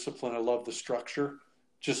love the discipline. I love the structure.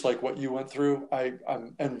 Just like what you went through,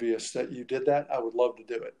 I'm envious that you did that. I would love to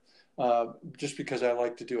do it, just because I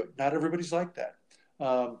like to do it. Not everybody's like that.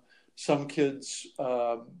 Some kids,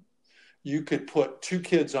 you could put two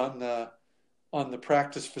kids on the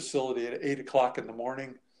practice facility at 8 o'clock in the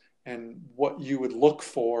morning, and what you would look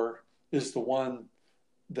for is the one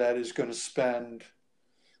that is going to spend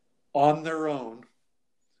on their own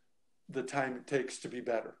the time it takes to be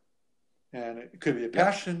better. And it could be a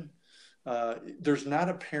passion. There's not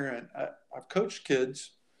a parent. I've coached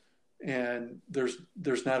kids, and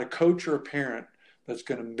there's not a coach or a parent that's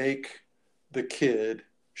going to make the kid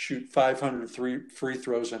shoot 500 free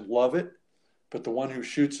throws and love it, but the one who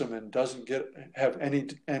shoots them and doesn't have any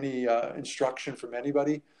instruction from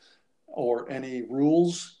anybody or any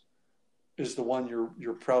rules is the one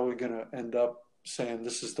you're probably going to end up saying,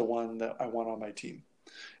 this is the one that I want on my team.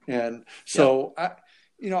 And so I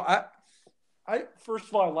first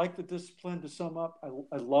of all, I like the discipline. To sum up,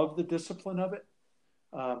 I love the discipline of it.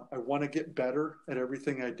 I want to get better at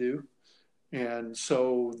everything I do. And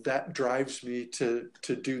so that drives me to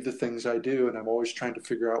do the things I do. And I'm always trying to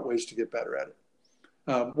figure out ways to get better at it.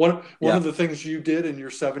 One of the things you did in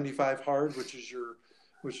your 75 hard, which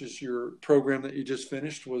is your program that you just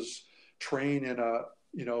finished, was train in a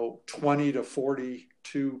 20 to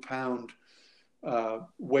 42 pound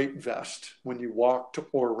weight vest when you walked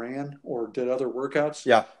or ran or did other workouts.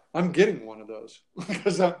 Yeah, I'm getting one of those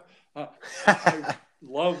because I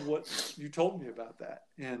love what you told me about that,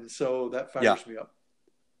 and so that fires me up.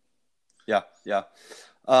 Yeah.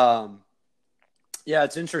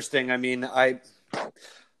 It's interesting. I mean, I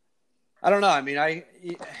don't know. I mean,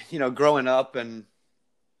 growing up, and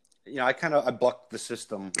I bucked the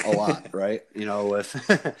system a lot, right?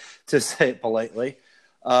 With to say it politely.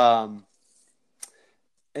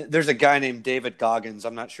 There's a guy named David Goggins.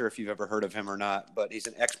 I'm not sure if you've ever heard of him or not, but he's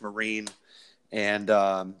an ex-Marine, and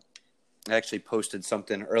I actually posted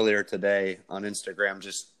something earlier today on Instagram,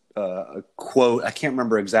 just a quote. I can't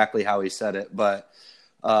remember exactly how he said it, but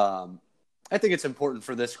I think it's important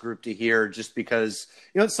for this group to hear, just because,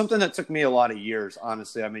 it's something that took me a lot of years,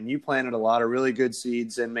 honestly. I mean, you planted a lot of really good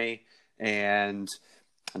seeds in me, and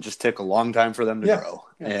it just took a long time for them to grow.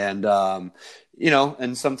 Yeah. And,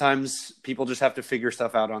 and sometimes people just have to figure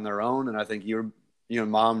stuff out on their own. And I think you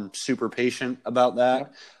and Mom super patient about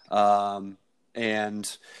that. Yeah.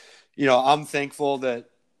 And, I'm thankful that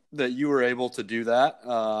you were able to do that,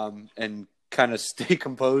 and kind of stay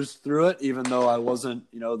composed through it, even though I wasn't,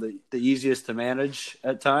 the easiest to manage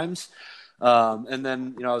at times. And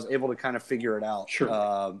then, I was able to kind of figure it out.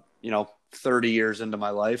 Sure. 33 years into my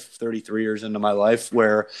life,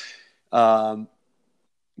 where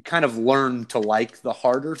kind of learned to like the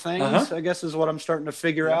harder things, I guess is what I'm starting to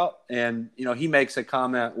figure out. And, he makes a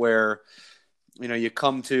comment where, you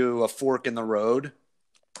come to a fork in the road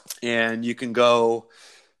and you can go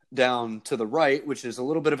down to the right, which is a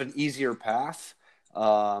little bit of an easier path.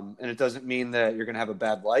 And it doesn't mean that you're going to have a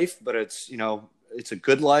bad life, but it's, it's a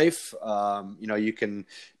good life. You can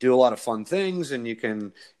do a lot of fun things, and you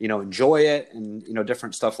can, enjoy it, and,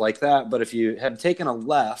 different stuff like that. But if you had taken a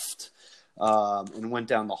left, and went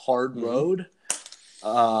down the hard road,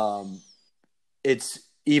 it's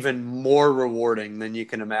even more rewarding than you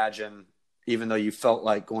can imagine. Even though you felt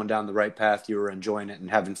like going down the right path, you were enjoying it and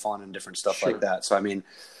having fun and different stuff like that. So, I mean,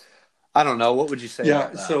 I don't know. What would you say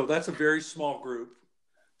about that? So that's a very small group.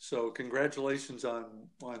 So congratulations on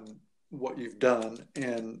what you've done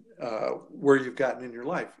and where you've gotten in your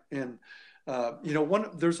life. And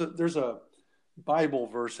there's a Bible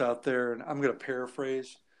verse out there, and I'm going to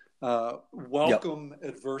paraphrase: "Welcome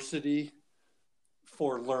adversity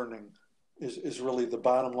for learning," is really the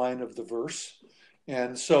bottom line of the verse.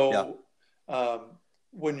 And so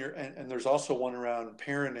when you're and there's also one around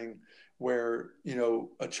parenting where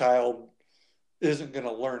a child isn't going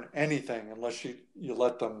to learn anything unless you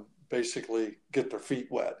let them basically get their feet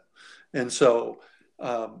wet. And so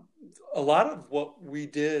a lot of what we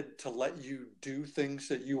did to let you do things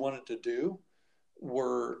that you wanted to do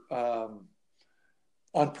were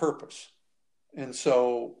on purpose. And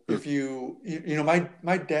so if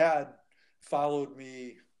my dad followed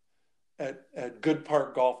me at Good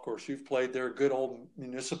Park Golf Course. You've played there, good old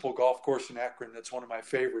municipal golf course in Akron. That's one of my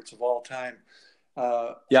favorites of all time.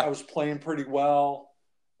 I was playing pretty well.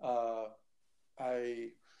 I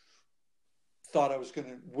thought I was going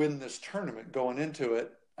to win this tournament going into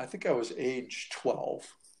it. I think I was age 12,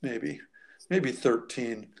 maybe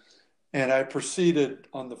 13. And I proceeded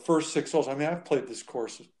on the first 6 holes. I mean, I've played this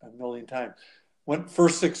course a million times. Went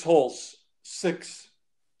first 6 holes, 6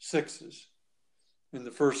 sixes in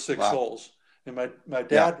the first 6 holes. And my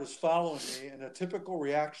dad was following me, and a typical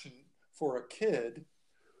reaction for a kid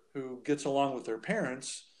who gets along with their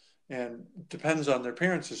parents and depends on their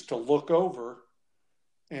parents is to look over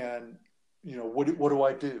and, what do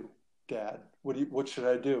I do, Dad? What should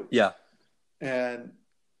I do? Yeah. And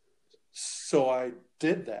so I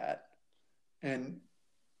did that. And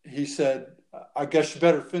he said, I guess you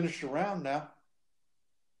better finish your round now.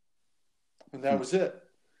 And that was it.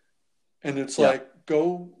 And it's like,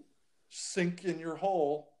 go sink in your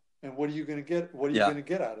hole, and what are you going to get? What are you going to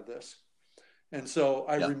get out of this? And so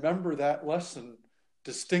I remember that lesson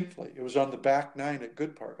distinctly. It was on the back 9 at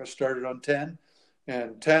Good Park. I started on 10,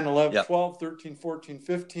 and 10, 11, 12, 13, 14,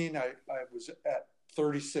 15. I was at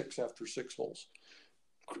 36 after 6 holes.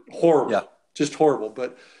 Horrible, just horrible.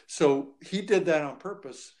 But so he did that on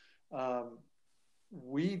purpose.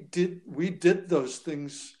 We did those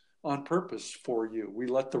things on purpose for you. We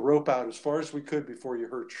let the rope out as far as we could before you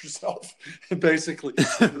hurt yourself, basically,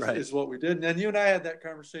 is what we did. And then you and I had that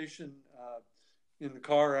conversation in the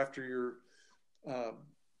car after your,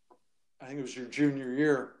 I think it was your junior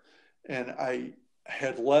year, and I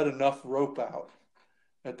had let enough rope out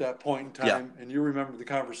at that point in time. And you remember the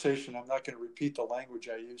conversation. I'm not going to repeat the language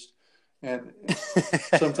I used. And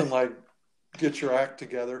something like, get your act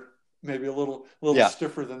together. Maybe a little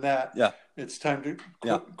stiffer than that. Yeah. It's time to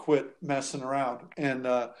quit messing around. And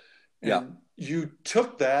you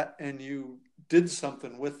took that and you did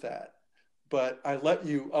something with that. But I let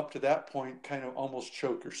you up to that point kind of almost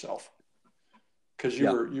choke yourself because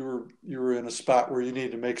you were in a spot where you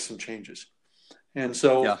needed to make some changes. And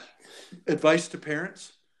so advice to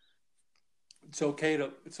parents, it's okay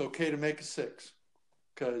to make a 6,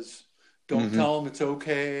 because don't tell them it's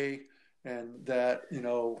okay and that,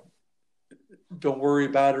 don't worry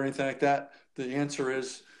about it or anything like that. The answer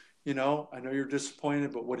is, I know you're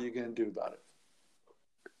disappointed, but what are you going to do about it?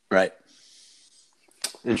 Right.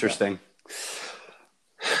 Interesting.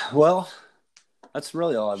 Well, that's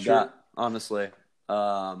really all I've got, honestly.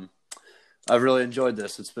 I've really enjoyed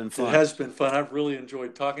this. It's been fun. It has been fun. I've really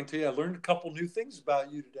enjoyed talking to you. I learned a couple new things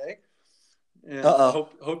about you today. And I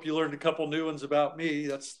hope you learned a couple new ones about me.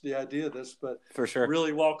 That's the idea of this. But for sure,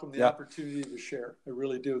 really welcome the opportunity to share. I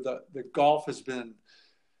really do. The golf has been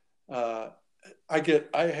I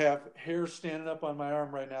have hair standing up on my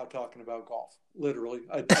arm right now talking about golf. Literally,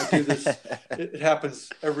 I do this. It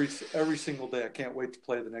happens every single day. I can't wait to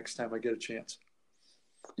play the next time I get a chance.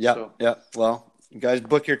 Yeah, so, Well, you guys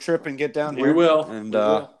book your trip and get down here. We will, and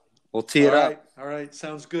we'll tee it up. All right,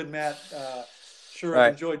 sounds good, Matt.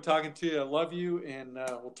 I've enjoyed talking to you. I love you, and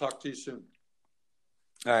we'll talk to you soon.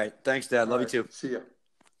 All right, thanks, Dad. Love you too. See ya.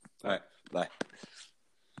 All right, bye.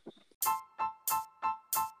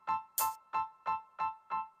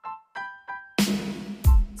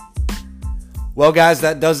 Well, guys,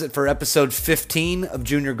 that does it for episode 15 of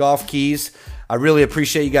Junior Golf Keys. I really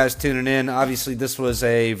appreciate you guys tuning in. Obviously, this was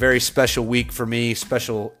a very special week for me,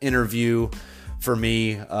 special interview for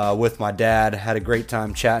me with my dad. Had a great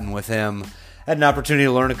time chatting with him. Had an opportunity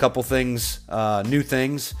to learn a couple things, new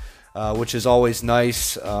things, which is always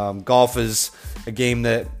nice. Golf is a game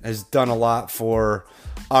that has done a lot for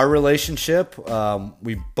our relationship.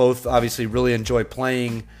 We both obviously really enjoy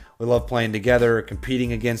playing. We love playing together,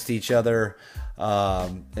 competing against each other.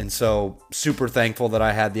 And so super thankful that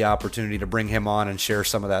I had the opportunity to bring him on and share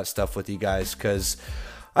some of that stuff with you guys, because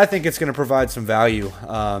I think it's going to provide some value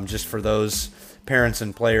just for those parents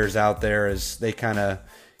and players out there as they kind of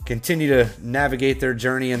continue to navigate their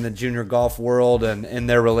journey in the junior golf world and in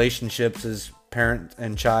their relationships as parent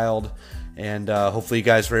and child. And hopefully you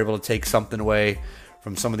guys were able to take something away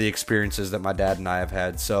from some of the experiences that my dad and I have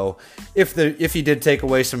had. So if you did take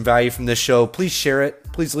away some value from this show, please share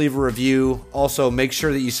it. Please leave a review. Also, make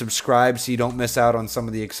sure that you subscribe so you don't miss out on some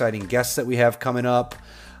of the exciting guests that we have coming up.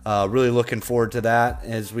 Really looking forward to that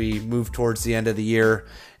as we move towards the end of the year.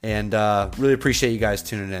 And really appreciate you guys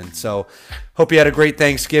tuning in. So hope you had a great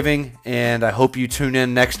Thanksgiving, and I hope you tune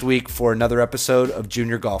in next week for another episode of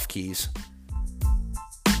Junior Golf Keys.